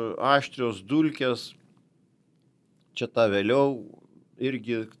bjaurios, aštrios dulkės. Čia tą vėliau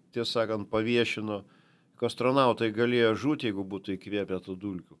irgi, tiesąkant, paviešino, kad astronautai galėjo žūti, jeigu būtų įkvėpę tų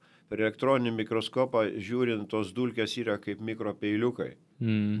dulkių. Per elektroninį mikroskopą žiūrint, tos dulkės yra kaip mikropeiliukai.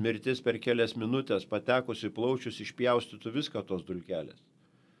 Mirtis per kelias minutės, patekus į plaučius, išpjaustytų viską tos dulkelės.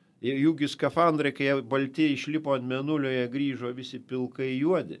 Jūgi skafandrai, kai jie balti išlipo ant mėnulio, jie grįžo visi pilkai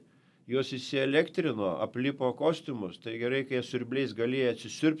juodi. Juos įsielektrino, aplipo kostiumus. Tai gerai, kai jie siurbliais galėjo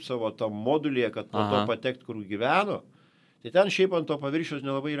atsisiurbti savo tam modulyje, kad po to patekt, kur gyveno. Tai ten šiaip ant to paviršiaus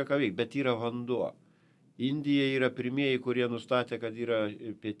nelabai yra ką veikti, bet yra vanduo. Indija yra pirmieji, kurie nustatė, kad yra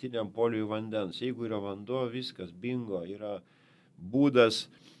pietiniam poliui vandens. Jeigu yra vanduo, viskas, bingo, yra būdas,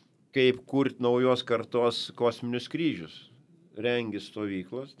 kaip kurti naujos kartos kosminius skrydžius. Rengi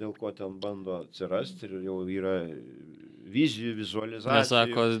stovyklos, dėl ko ten bando atsirasti ir jau yra vizijų, vizualizacijų. Nes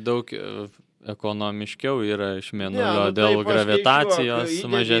sako, daug ekonomiškiau yra iš mėnulio dėl gravitacijos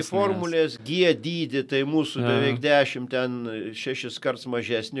mažesnės. Formulės G dydį, tai mūsų beveik 10, ten 6 kartus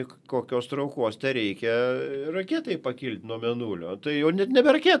mažesnį, kokios traukos tai reikia raketai pakilti nuo mėnulio. Tai jau net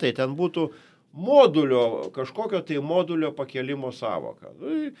nebe raketai, ten būtų modulio, kažkokio tai modulio pakelimo sąvoka.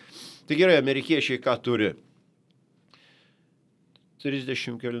 Tai gerai, amerikiečiai ką turi?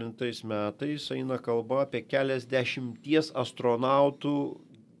 30 metais eina kalba apie keliasdešimties astronautų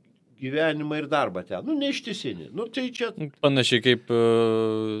gyvenimą ir darbą ten. Neištisinį. Tai čia... Panašiai kaip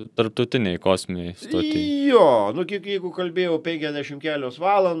tarptautiniai kosminiai stotį. Jo, jeigu kalbėjau 50 kelios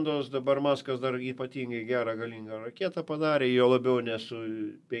valandos, dabar Maskas dar ypatingai gerą galingą raketą padarė, jo labiau ne su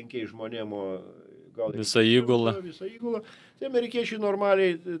 5 žmonėm, gal... Visa įgula. Tai amerikiečiai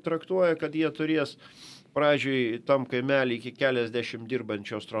normaliai traktuoja, kad jie turės pradžiai tam kaimelį iki keliasdešimt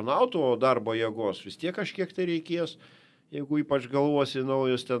dirbančių astronautų, o darbo jėgos vis tiek kažkiek tai reikės, jeigu ypač galvosi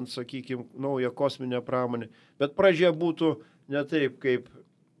naujus ten, sakykime, naują kosminę pramonę. Bet pradžia būtų ne taip, kaip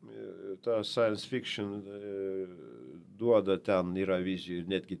ta science fiction duoda, ten yra vizijų,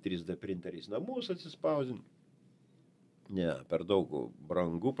 netgi 3D printeriais namus atsispausdinti. Ne, per daug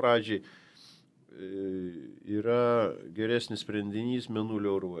brangu pradžiai. Yra geresnis sprendinys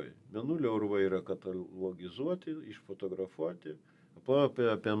mėnulio urvai. Mėnulio urvai yra katalogizuoti, išfotografuoti.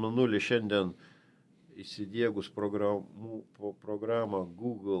 Apie mėnulį šiandien įsidiegus programą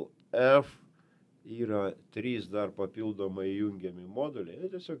Google Earth yra 3 dar papildomai jungiami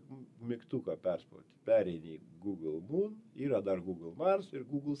moduliai. Tiesiog mygtuką perspauti. Pereini į Google Moon, yra dar Google Mars ir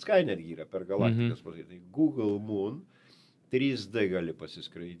Google Sky netgi yra per galaktikas pasakyti. Google Moon 3D gali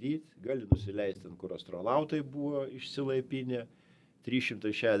pasiskraidyti, gali nusileisti ten, kur astronautai buvo išsilaipinę,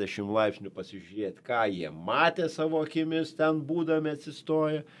 360 laipsnių pasižiūrėti, ką jie matė savo akimis, ten būdami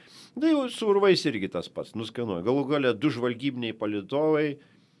atsistoja. Tai jau su urvais irgi tas pats, nuskanuoja. Galų gale 2 žvalgybiniai palydovai,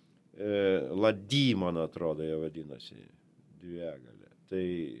 Lady, man atrodo, jie vadinasi, 2 galė. Tai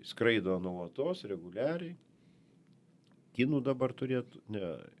skraido nuolatos, reguliariai. Kinų dabar turėtų,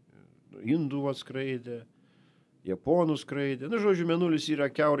 ne, Indų atskraidė. Japonų skraidė. Žodžiu, mėnulis yra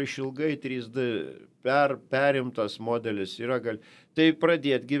kiaurai išilgai, 3D perimtas modelis yra Tai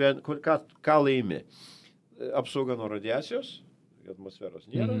pradėti gyventi, ką laimi? Apsauga nuo radiacijos, atmosferos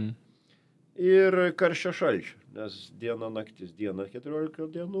nėra. Ir karščio šalčio, nes diena naktis, diena 14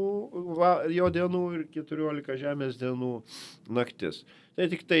 dienų, jo dienų ir 14 žemės dienų naktis. Tai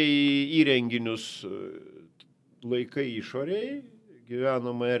tik tai įrenginius laikai išoriai,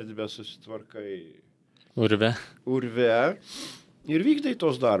 gyvenamą erdvę susitvarkai Urve. Ir vykdai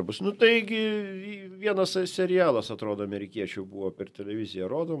tos darbus. Taigi vienas serialas, atrodo, amerikiečių buvo per televiziją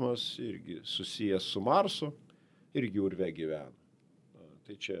rodomas, irgi susijęs su Marsu, irgi urve gyvena.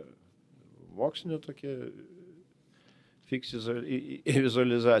 Tai čia mokslinė tokia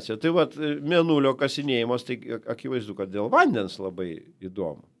vizualizacija. Tai vat, mėnulio kasinėjimas, tai akivaizdu, kad dėl vandens labai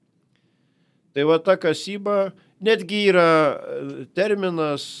įdomu. Tai va ta kasyba, netgi yra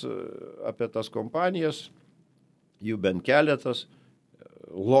terminas apie tas kompanijas, jų bent keletas,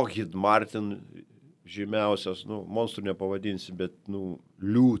 Lockheed Martin žymiausias, monstrų nepavadinsi, bet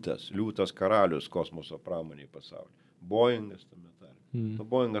liūtas karalius kosmoso pramoniai pasaulyje. Boeingas tame tarpe.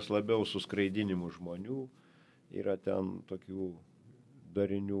 Boeingas labiau su skraidinimu žmonių, yra ten tokių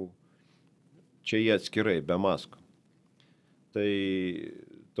darinių, čia jie atskirai, be masko. Tai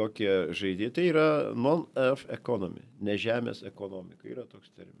tokie žaidėjai, tai yra non-earth economy, ne žemės ekonomika, yra toks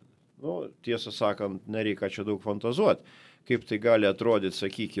terminas. Tiesą sakant, nereikia čia daug fantazuoti, kaip tai gali atrodyti,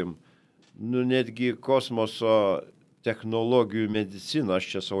 sakykime, netgi kosmoso technologijų medicina, aš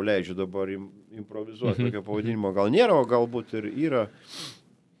čia sau leidžiu dabar improvizuoti, tokio pavadinimo gal nėra, o galbūt ir yra,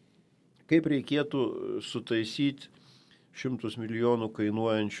 kaip reikėtų sutaisyti 100 milijonų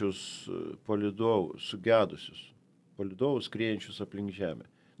kainuojančius palydovus, sugedusius palydovus, skriejančius aplink Žemę.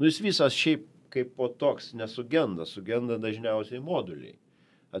 Jis visas šiaip kaip po toks nesugenda, sugenda dažniausiai moduliai.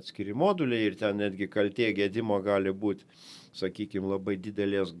 Atskiri moduliai ir ten netgi kaltė gedimo gali būti, sakykime, labai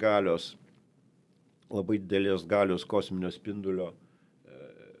didelės galios kosminio spindulio,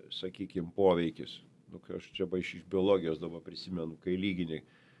 sakykime, poveikis. Aš čia iš biologijos dabar prisimenu, kai lygini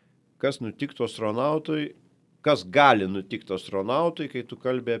kas nutiktų astronautui, kas gali nutikti astronautui, kai tu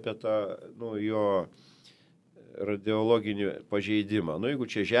kalbė apie tą, jo radiologinį pažeidimą. Jeigu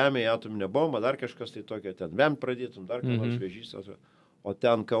čia Žemėje atominė bomba, dar kažkas tai tokio, ten vemt pradėtum, dar ką nors vėžys, o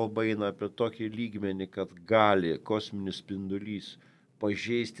ten kalba eina apie tokį lygmenį, kad gali kosminis spindulys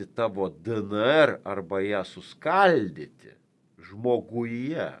pažeisti tavo DNR arba ją suskaldyti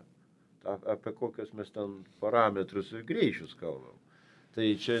žmoguje. Apie kokius mes ten parametrus ir greičius kalbam. Tai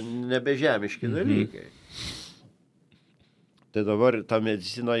čia nebežemiški dalykai. Tai dabar tą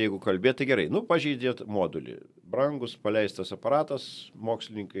mediciną, jeigu kalbėti gerai, pažeidėt modulį. Brangus paleistas aparatas,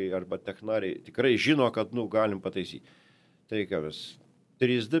 mokslininkai arba technariai tikrai žino, kad galim pataisyti. Tai ką mes,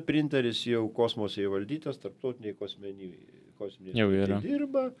 3D printeris jau kosmose įvaldytas, tarptautiniai kosminiai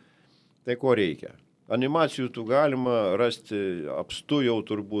dirba. Tai ko reikia? Animacijų tų galima rasti apstu jau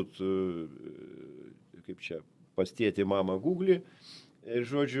turbūt, kaip čia, pastėti mamą Google. Ir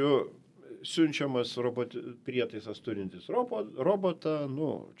žodžiu, siunčiamas prietaisas turintis robotą,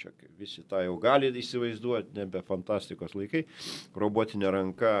 čia visi tą jau gali įsivaizduoti, nebe fantastikos laikai, robotinė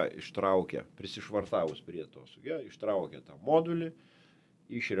ranka ištraukia, prisišvartavus prie to, ištraukia tą modulį,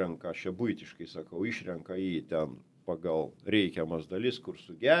 išrenka, aš čia buitiškai sakau, išrenka jį ten pagal reikiamas dalis, kur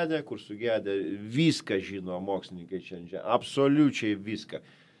sugedė, viską žino mokslininkai čia, absoliučiai viską.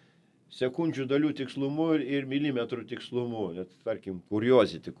 Sekundžių dalių tikslumu ir milimetrų tikslumu, net, tarkim,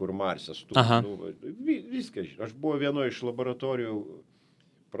 kuriozity, kur Marsas. Viską žino. Aš buvau vienoje iš laboratorijų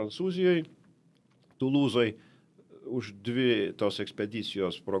Prancūzijoje, Tulūzoje, už 2 tos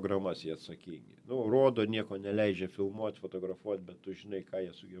ekspedicijos programas jie atsakingi. Rodo, nieko neleidžia filmuoti, fotografuoti, bet tu žinai, ką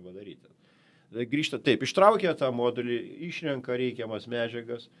jie sugeba daryti. Grįžta taip, ištraukia tą modulį, išrenka reikiamas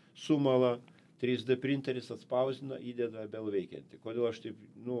medžiagas, sumala, 3D printeris atspausdina, įdeda vėl veikiantį. Kodėl aš taip,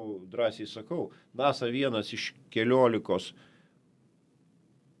 drąsiai sakau, NASA vienas iš 14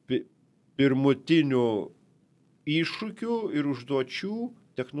 pirmutinių iššūkių ir užduočių,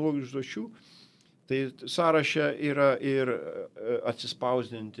 technologijų užduočių, tai sąraše yra ir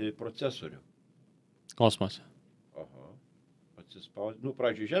atsispausdinti procesorių. Kosmose. Aha. Atsispausdinti,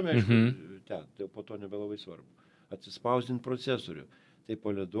 pradžioj Žemė, aišku, ten, tai po to nebelabai svarbu. Atsispausdinti procesorių. Tai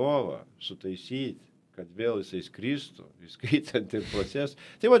palydovą sutaisyti, kad vėl jisai skristų, įskaitant ir procesą.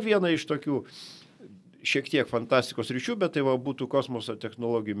 Tai viena iš tokių šiek tiek fantastikos ryšių, bet tai būtų kosmoso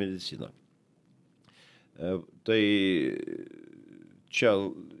technologijų medicina. Tai čia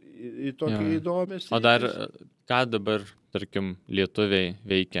tokia įdomės. O dar ką dabar, tarkim, lietuviai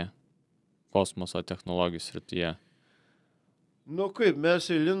veikia kosmoso technologijų srityje? Kaip, mes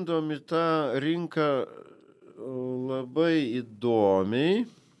įlindom į tą rinką labai įdomiai.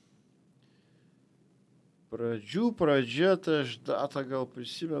 Pradžia, tai aš datą gal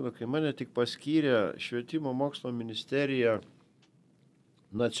prisimenu, kai mane tik paskyrė Švietimo mokslo ministerija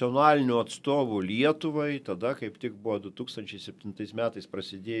nacionalinių atstovų Lietuvai, tada kaip tik buvo 2007 metais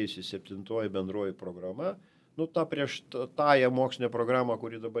prasidėjusi 7 bendroji programa, ta prieš tąją mokslinę programą,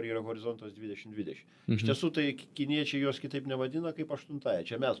 kuri dabar yra Horizontas 2020. Iš tiesų, tai kiniečiai jos kitaip nevadina kaip 8-ąją.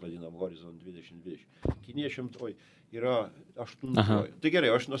 Čia mes vadinam Horizont 2020. Kiniečiam yra 8-oji. Tai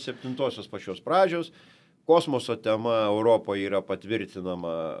gerai, aš nuo 7-osios pačios pradžios. Kosmoso tema Europoje yra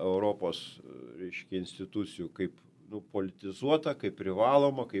patvirtinama Europos institucijų kaip politizuota, kaip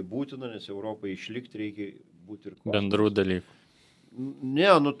privaloma, kaip būtina, nes Europai išlikti reikia būti ir kosmoso. Bendrų dalykų. Ne,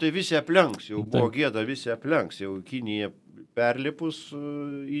 tai visi aplenks, jau buvo gėda, visi aplenks, jau Kinija perlipus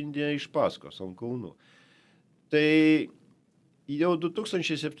Indiją iš paskos ant kalnų. Tai jau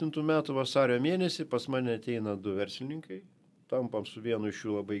 2007 metų vasario mėnesį pas mane ateina 2 verslininkai, tampam su vienu iš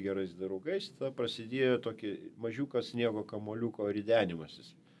jų labai gerais draugais, prasidėjo tokį mažiukas sniego kamoliuko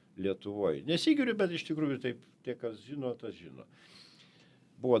ridenimasis Lietuvoje. Nesigiriu, bet iš tikrųjų taip, tie, kas žino, tas žino.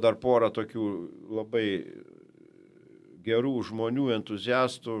 Buvo dar pora tokių labai gerų žmonių,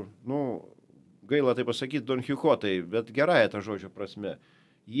 entuziastų, gaila tai pasakyti, Don Kichotai, bet gerąją tą žodžio prasme.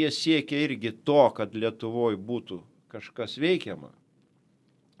 Jie siekia irgi to, kad Lietuvoje būtų kažkas veikiama.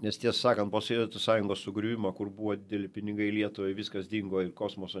 Nes tiesą sakant, po Sovietų Sąjungos sugriuvimo, kur buvo dideli pinigai Lietuvai, viskas dingo ir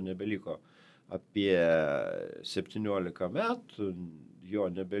kosmoso nebeliko. Apie 17 metų jo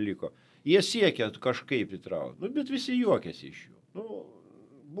nebeliko. Jie siekia kažkaip įtraukti, bet visi juokiasi iš jų.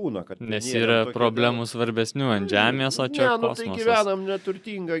 Būna, kad nes yra problemų svarbesnių ant Žemės, o čia kosmosas. Tai gyvenam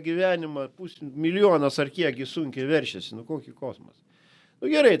neturtingą gyvenimą, milijonas ar kiekgi sunkiai veršiasi, kokį kosmos.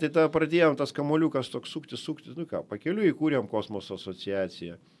 Gerai, tai pradėjom tas kamoliukas toks suktis, pakeliui įkūrėm kosmoso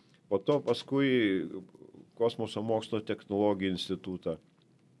asociaciją, po to paskui kosmoso mokslo technologijų institutą.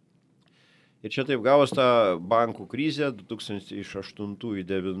 Ir čia taip gavos tą bankų krizę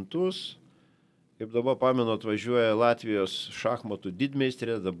 2008-2009. Kaip dabar pamenu, atvažiuoja Latvijos šachmatų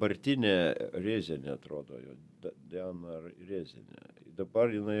didmeistrė, dabartinė Rėzenė, atrodo, Diana Rėzenė.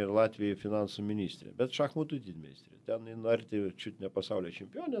 Dabar jinai ir Latvijai finansų ministrė, bet šachmatų didmeistrė. Ten jinai arti čiut ne pasaulio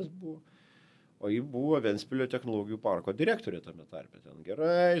čempionės buvo, o ji buvo Ventspilio technologijų parko direktorė tame tarpe. Ten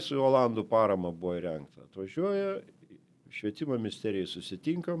gerai, su Olandų parama buvo įrengta. Atvažiuoja, švietimo ministerijai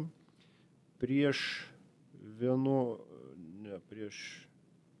susitinkam prieš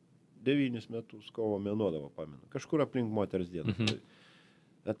 9 metus kovo mėnuodavo, pamenu. Kažkur aplink moters dieną.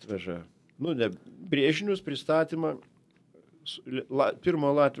 Atveža. Brėžinius pristatymą. Pirmo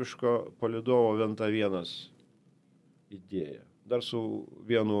latviško palidovo Venta 1 idėja. Dar su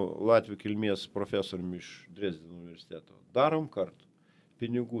vienu latvių kilmės profesoriumi iš Dresdeno universiteto. Darom kartu.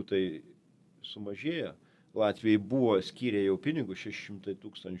 Pinigų tai sumažėja. Latvijai buvo skyrę jau pinigų 600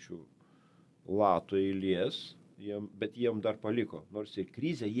 000 latų eilės. Bet jiem dar paliko, nors ir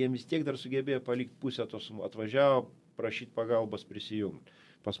krizė, jiem vis tiek dar sugebėjo palikti pusę tos sumos, atvažiavo prašyti pagalbos prisijungti.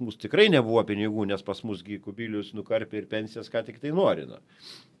 Pas mus tikrai nebuvo pinigų, nes pas mus Kubilius nukarpė ir pensijas, ką tik tai norina.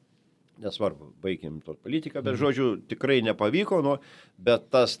 Nesvarbu, baigėm to politiką, bet žodžiu, tikrai nepavyko, bet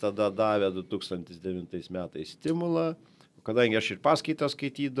tas tada davė 2009 metais stimulą, kadangi aš ir paskaitą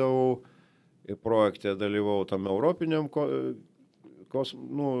skaitydavau, ir projekte dalyvau tam europiniam,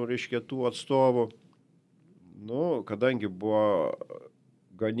 reiškia tų atstovų. Kadangi buvo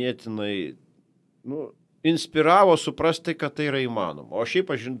ganėtinai, inspiravo suprasti, kad tai yra įmanoma. O šiaip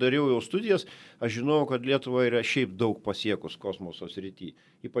aš dariau jau studijas, aš žinau, kad Lietuva yra šiaip daug pasiekus kosmoso srity.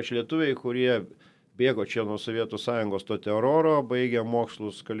 Ypač lietuviai, kurie bėgo čia nuo Sovietų Sąjungos to teroro, baigė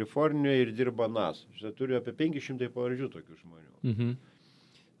mokslus Kalifornijoje ir dirba NASA. Aš turiu apie 500 pavardžių tokių žmonių.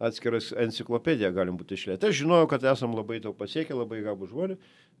 Atskiras enciklopediją galim būti išlėti. Aš žinojau, kad esam labai daug pasiekę, labai gabų žmonės.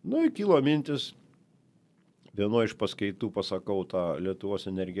 Kilo mintis. Vieno iš paskaitų pasakau tą Lietuvos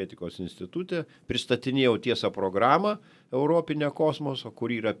energetikos institutė, pristatinėjau tiesą programą Europinę kosmoso, kur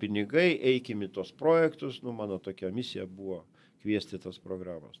yra pinigai, eikim į tos projektus, mano tokia misija buvo kviesti tas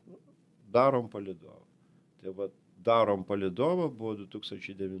programas. Darom palidovą. Tai darom palidovą buvo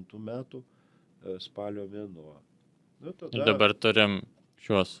 2009 metų spalio mėnuo. Ir dabar turim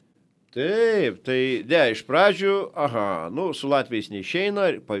šiuos. Taip, tai iš pradžių, su latviais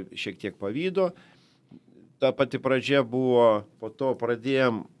neišeina, šiek tiek pavydo. Ta pati pradžia buvo, po to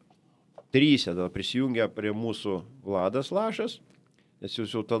pradėjom 3, prisijungę prie mūsų Vladas Lašas, nes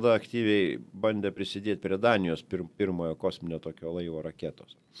jūs jau tada aktyviai bandė prisidėti prie Danijos pirmojo kosminio tokio laivo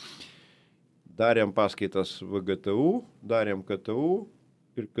raketos. Darėm paskaitas VGTU, darėm KTU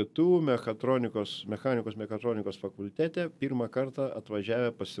ir KTU mechanikos fakultete pirmą kartą atvažiavę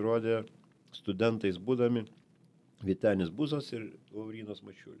pasirodė studentais būdami Vytenis Buzas ir Laurynas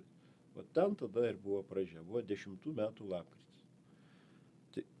Mačiulis. O ten tada ir buvo pradžia, buvo 10 metų lapkritis.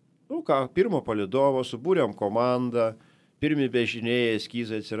 Tai, pirmo palidovo, subūrėm komandą, pirmi bežinėjai,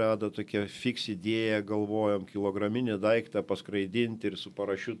 eskizai atsirado tokia fiks idėja, galvojom kilograminį daiktą paskraidinti ir su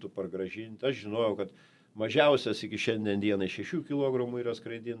parašiutu pargražinti. Aš žinojau, kad mažiausias iki šiandien dienai 6 kg yra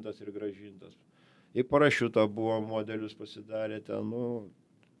skraidintas ir gražintas. Į parašiutą buvo modelius pasidarę ten,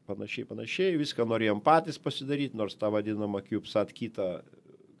 panašiai, viską norėjom patys pasidaryti, nors tą vadinamą CubeSat kitą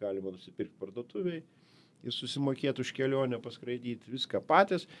galima nusipirkti parduotuviai ir susimokėti už kelionę, paskraidyti, viską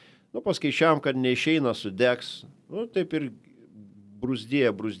patys. Paskaičiavom, kad neišeina sudegs. Taip ir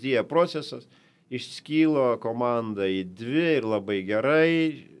brūzdėja procesas. Išskylo komanda į 2 ir labai gerai.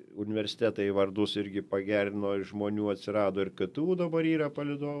 Universitetai vardus irgi pagerino, žmonių atsirado ir KTU dabar yra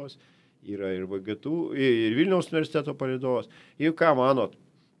palidovas, yra ir VGTU, ir Vilniaus universiteto palidovas. Ir ką manot,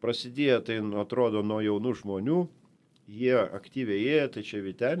 prasidėjo tai atrodo nuo jaunų žmonių. Jie aktyviai ėjo, tai čia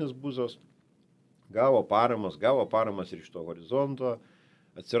Vytenis Buzos, gavo paramas ir iš to horizonto,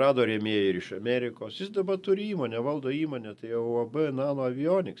 atsirado rėmėjai ir iš Amerikos. Jis dabar turi įmonę, valdo įmonę, tai jau UAB Nano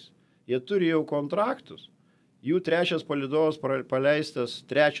Avionics. Jie turi jau kontraktus. Jų 3 palidovas paleistas,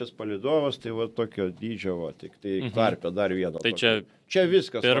 3 palidovas, tai tokio dydžio, tik tai tarpe dar vieno. Tai čia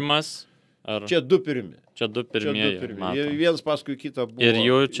viskas. Pirmas? Ar... Čia 2 pirmi. Čia 2 pirmieji. Vienas paskui kitą buvo. Ir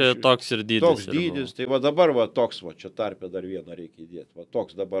jų čia toks ir dydis. Toks dydis. Tai dabar toks, čia tarpe dar vieną reikia įdėti.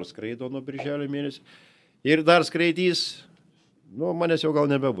 Toks dabar skraido nuo birželio mėnesį. Ir dar skraidys, manęs jau gal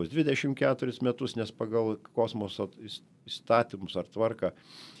nebebus, 24 metus, nes pagal kosmoso įstatymus ar tvarką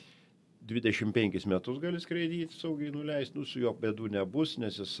 25 metus gali skraidyti, saugiai nuleisti, su jo bėdų nebus,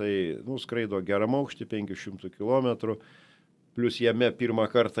 nes jisai skraido geram aukštį 500 km. Plius jame pirmą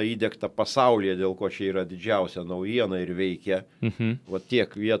kartą įdegta pasaulyje, dėl ko čia yra didžiausia naujiena ir veikia.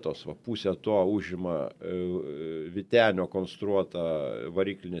 Tiek vietos, pusę to užima Vytenio konstruota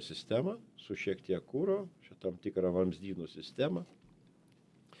variklinė sistema su šiek tiek kūro, čia tam tikrą vamzdynų sistemą.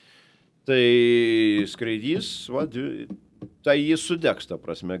 Tai skraidys, tai jis sudegs, ta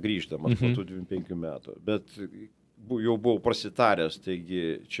prasme, grįždamas po tų 25 metų. Bet jau buvau prasitaręs,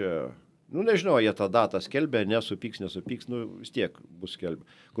 taigi čia, nežinau, jie tą datą skelbė, nesupyks, vis tiek bus skelbė.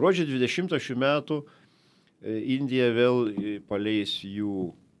 Gruodžio 20 šių metų Indija vėl paleis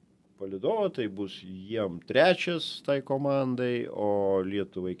jų palydovą, tai bus jiem 3 tai komandai, o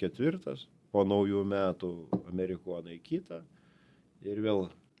Lietuvai 4, po naujų metų amerikonai kitą ir vėl.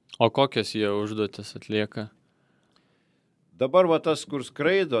 O kokias jie užduotis atlieka? Dabar tas, kur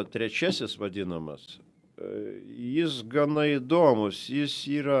skraido, 3 vadinamas, jis gana įdomus, jis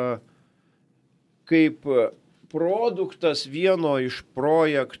yra kaip produktas vieno iš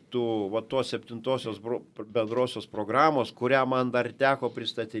projektų, tos 7 bendrosios programos, kurią man dar teko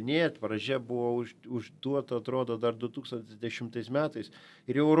pristatinėti, pradžia buvo užduota, atrodo, dar 2010 metais.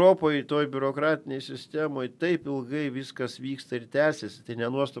 Ir Europoje, toj biurokratiniai sistemoje, taip ilgai viskas vyksta ir tęsiasi. Tai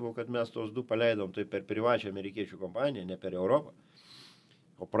nenuostabu, kad mes tos 2 paleidom tai per privačią amerikiečių kompaniją, ne per Europą.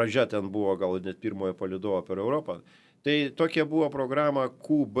 O pradžia ten buvo gal net pirmojo palydovo per Europą. Tai tokia buvo programa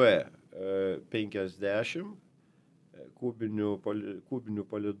QB 50. Kubinių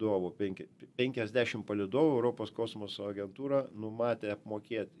palydovų, 50 palydovų Europos kosmoso agentūra numatė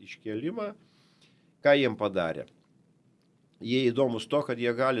apmokėti iškėlimą. Ką jiem padarė? Jie įdomus to, kad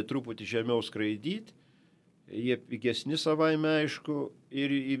jie gali truputį žemiau skraidyti, jie pigesni savaime aišku, ir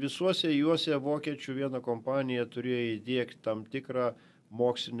į visuose juose vokiečių viena kompanija turėjo įdiegti tam tikrą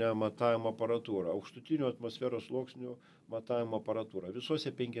mokslinę matavimo aparatūrą, aukštutinių atmosferos sluoksnių matavimo aparatūrą, visuose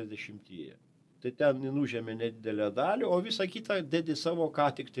 50. Tai ten nužemė nedidelę dalį, o visą kitą dedi savo, ką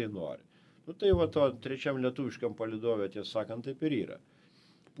tik tai nori. Tai to 3 lietuviškam palydovė, tiesą sakant, taip ir yra.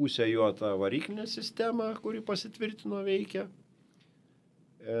 Pusė jo ta variklinė sistema, kuri pasitvirtino veikia.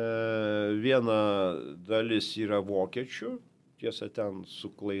 Viena dalis yra vokiečių, tiesa ten su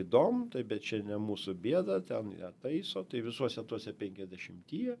klaidom, tai bet čia ne mūsų bėda, ten ją taiso, tai visuose tuose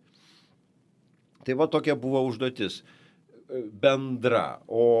 50. Tai tokia buvo užduotis bendra,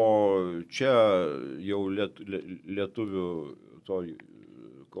 o čia jau lietuvių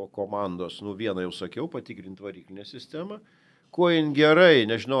komandos, vieną jau sakiau, patikrinti variklinę sistemą. Kuo jin gerai,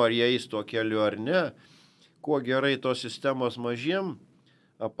 nežinau, ar jie eis tuo keliu ar ne, kuo gerai tos sistemos mažiem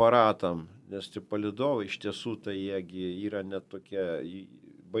aparatam, nes tie palydovai iš tiesų tai jiegi yra net tokia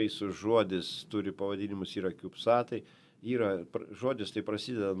baisus žodis, turi pavadinimus, yra kiubsatai. Žodis tai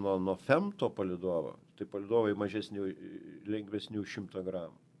prasideda nuo femto palydovo, tai palydovai mažesnių, lengvesnių 100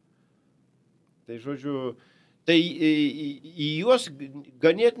 gramų. Tai žodžiu, tai į juos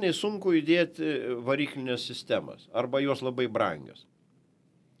ganėtinai sunku įdėti variklinės sistemas, arba jos labai brangios.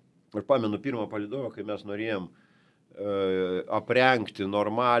 Ir pamenu pirmą palydovą, kai mes norėjom aprengti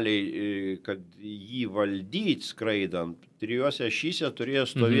normaliai, kad jį valdyti skraidant, 3 ašyse turėjo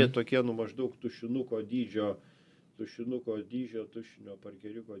stovėti tokie maždaug tušinuko dydžio, tušinio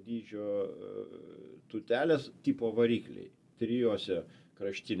parkeriuko dydžio tutelės tipo varikliai, 3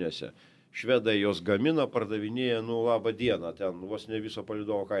 kraštinėse. Švedai jos gamina, pardavinėja, labą dieną, ten vos ne viso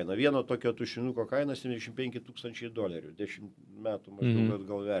palydovo kaina. Vieno tokio tušinuko kaina $75 000, 10 metų maždaug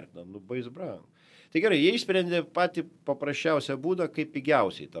atgal vertina, bais brangu. Tai gerai, jie išsprendė patį paprasčiausią būdą, kaip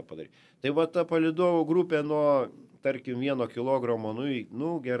pigiausiai tą padaryti. Tai ta palydovo grupė nuo, tarkim, 1 kilogramo,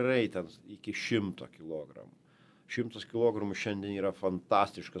 gerai, ten iki 100 kilogramų. 100 kg šiandien yra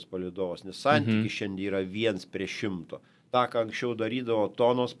fantastiškas palydovas, nes santykis šiandien yra 1:100. Ta, ką anksčiau darydavo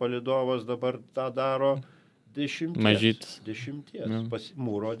tonos palydovas, dabar tą daro 10. Mažytis. 10.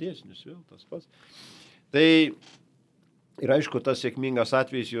 Mūro dėsnis vėl tas pats. Tai ir aišku, tas sėkmingas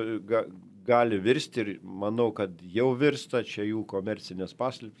atvejis gali virsti ir manau, kad jau virsta, čia jų komercinės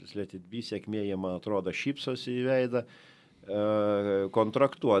paslaptys, Let it be sėkmė, jie, man atrodo, šypsosi į veidą,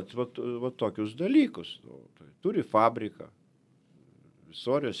 kontraktuoti tokius dalykus. Turi fabriką,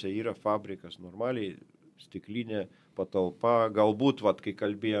 visoriuose yra fabrikas, normaliai stiklinė patalpa, galbūt, kai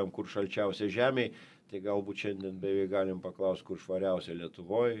kalbėjom, kur šalčiausia žemėje, tai galbūt šiandien beveik galim paklausti, kur švariausia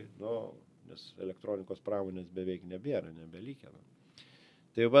Lietuvoje, nes elektronikos pramonės beveik nebėra, nebelikę.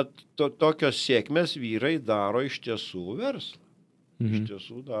 Tai tokios sėkmės vyrai daro iš tiesų verslą. Iš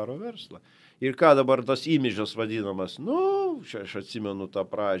tiesų daro verslą. Ir ką dabar tas imidžas vadinamas? Aš atsimenu tą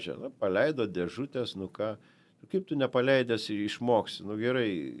pradžią. Paleido dėžutės, ką? Kaip tu nepaleidęs išmoksi? Gerai,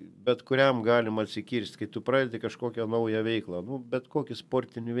 bet kuriam galima atsikirsti, kai tu pradedi kažkokią naują veiklą, bet kokį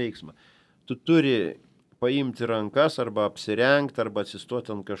sportinį veiksmą. Tu turi paimti rankas arba apsirengti, arba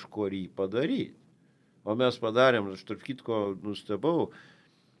atsistoti ant kažko ir jį padaryti. O mes padarėm, aš tarp kitko nustebau,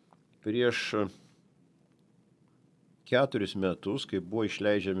 prieš 4 metus, kai buvo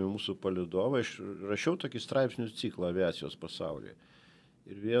išleidžiami mūsų palydovai, aš rašiau tokį straipsnių ciklą aviacijos pasaulyje.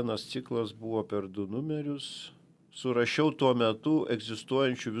 Ir vienas ciklas buvo per 2 numerius. Surašiau tuo metu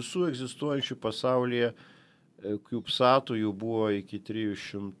visų egzistuojančių pasaulyje kiubsatų, jų buvo iki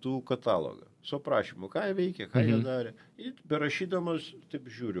 300 katalogą. Su aprašymu, ką jie veikia, ką jie darė. Ir berašydamas, taip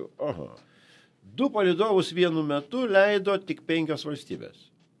žiūriu, 2 palydovus vienu metu leido tik 5 valstybės.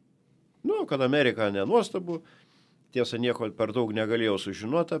 Nu, kad Amerika nenuostabu, tiesa, nieko per daug negalėjau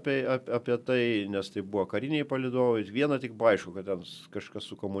sužinoti apie tai, nes tai buvo kariniai palydovai. Viena tik buvo aišku, kad ten kažkas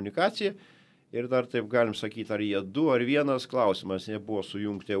su komunikacija. Ir dar taip galim sakyti, ar jie 2 ar 1 klausimas, nebuvo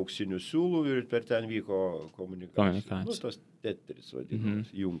sujungti auksinių siūlų ir per ten vyko komunikacija. Nu, tas teteris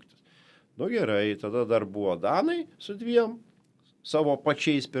vadinamas, jungtis. Nu gerai, tada dar buvo danai su 2, savo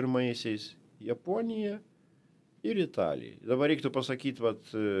pačiais pirmaisiais, Japonija ir Italija. Dabar reiktų pasakyti,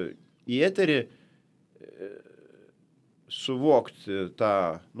 į eterį suvokti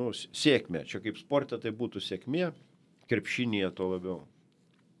tą sėkmę. Čia kaip sporte tai būtų sėkmė, krepšinėje to labiau.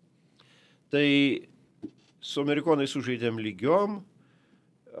 Tai su amerikonais sužaidėm lygiom,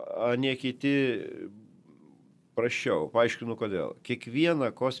 ne kiti prašiau. Paaiškinu kodėl. Kiekviena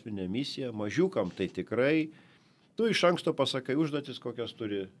kosminė misija, mažiukam tai tikrai, tu iš anksto pasakai užduotis,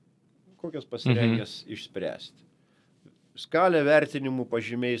 kokias pasirengęs išspręsti. Skalė vertinimų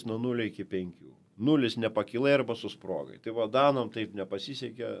pažymiais nuo 0 iki 5. 0 nepakilai arba susprogai. Tai danam taip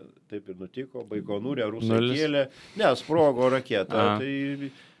nepasisekė, taip ir nutiko. Baikonūrė, rusai kėlė. Ne, sprogo raketa.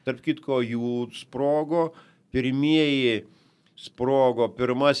 Tai tarp kitko jų sprogo. Pirmieji sprogo,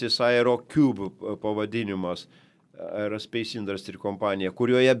 pirmasis Aerocube pavadinimas, Aerospace Industry kompanija,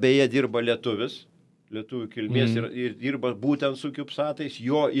 kurioje beje dirba lietuvis. Lietuvių kilmės ir dirba būtent su kiubsatais,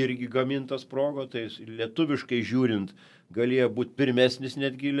 jo irgi gamintas sprogo, tai lietuviškai žiūrint galėjo būti pirmesnis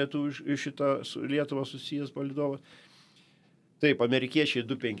netgi iš šitą su Lietuva susijęs palydovas. Taip, amerikiečiai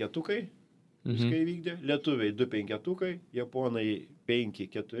 2 penketukai, viską įvykdė, lietuviai 2 penketukai, japonai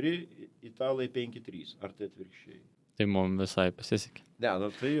 5-4, italai 5-3, ar tai atvirkščiai? Tai mums visai pasisekė. Ne,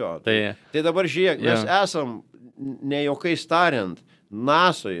 tai jo. Tai dabar žiūrėk, mes esam, ne juokais tariant,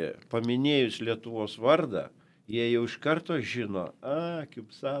 NASOje paminėjus Lietuvos vardą, jie jau iš karto žino,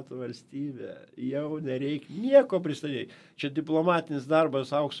 kiubsatų valstybė, jau nereikia nieko pristatyti. Čia diplomatinis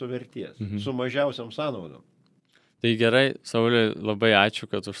darbas aukso verties, su mažiausiam sąnaudom. Tai gerai, Sauliui, labai ačiū,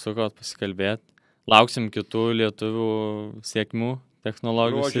 kad užsukot pasikalbėti. Lauksim kitų lietuvių sėkmių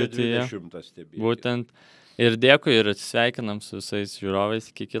technologijų srityje. Gruodžio 20 stebėti. Būtent. Ir dėkui ir atsisveikinam su visais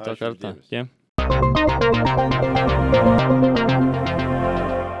žiūrovais. Iki kito karto.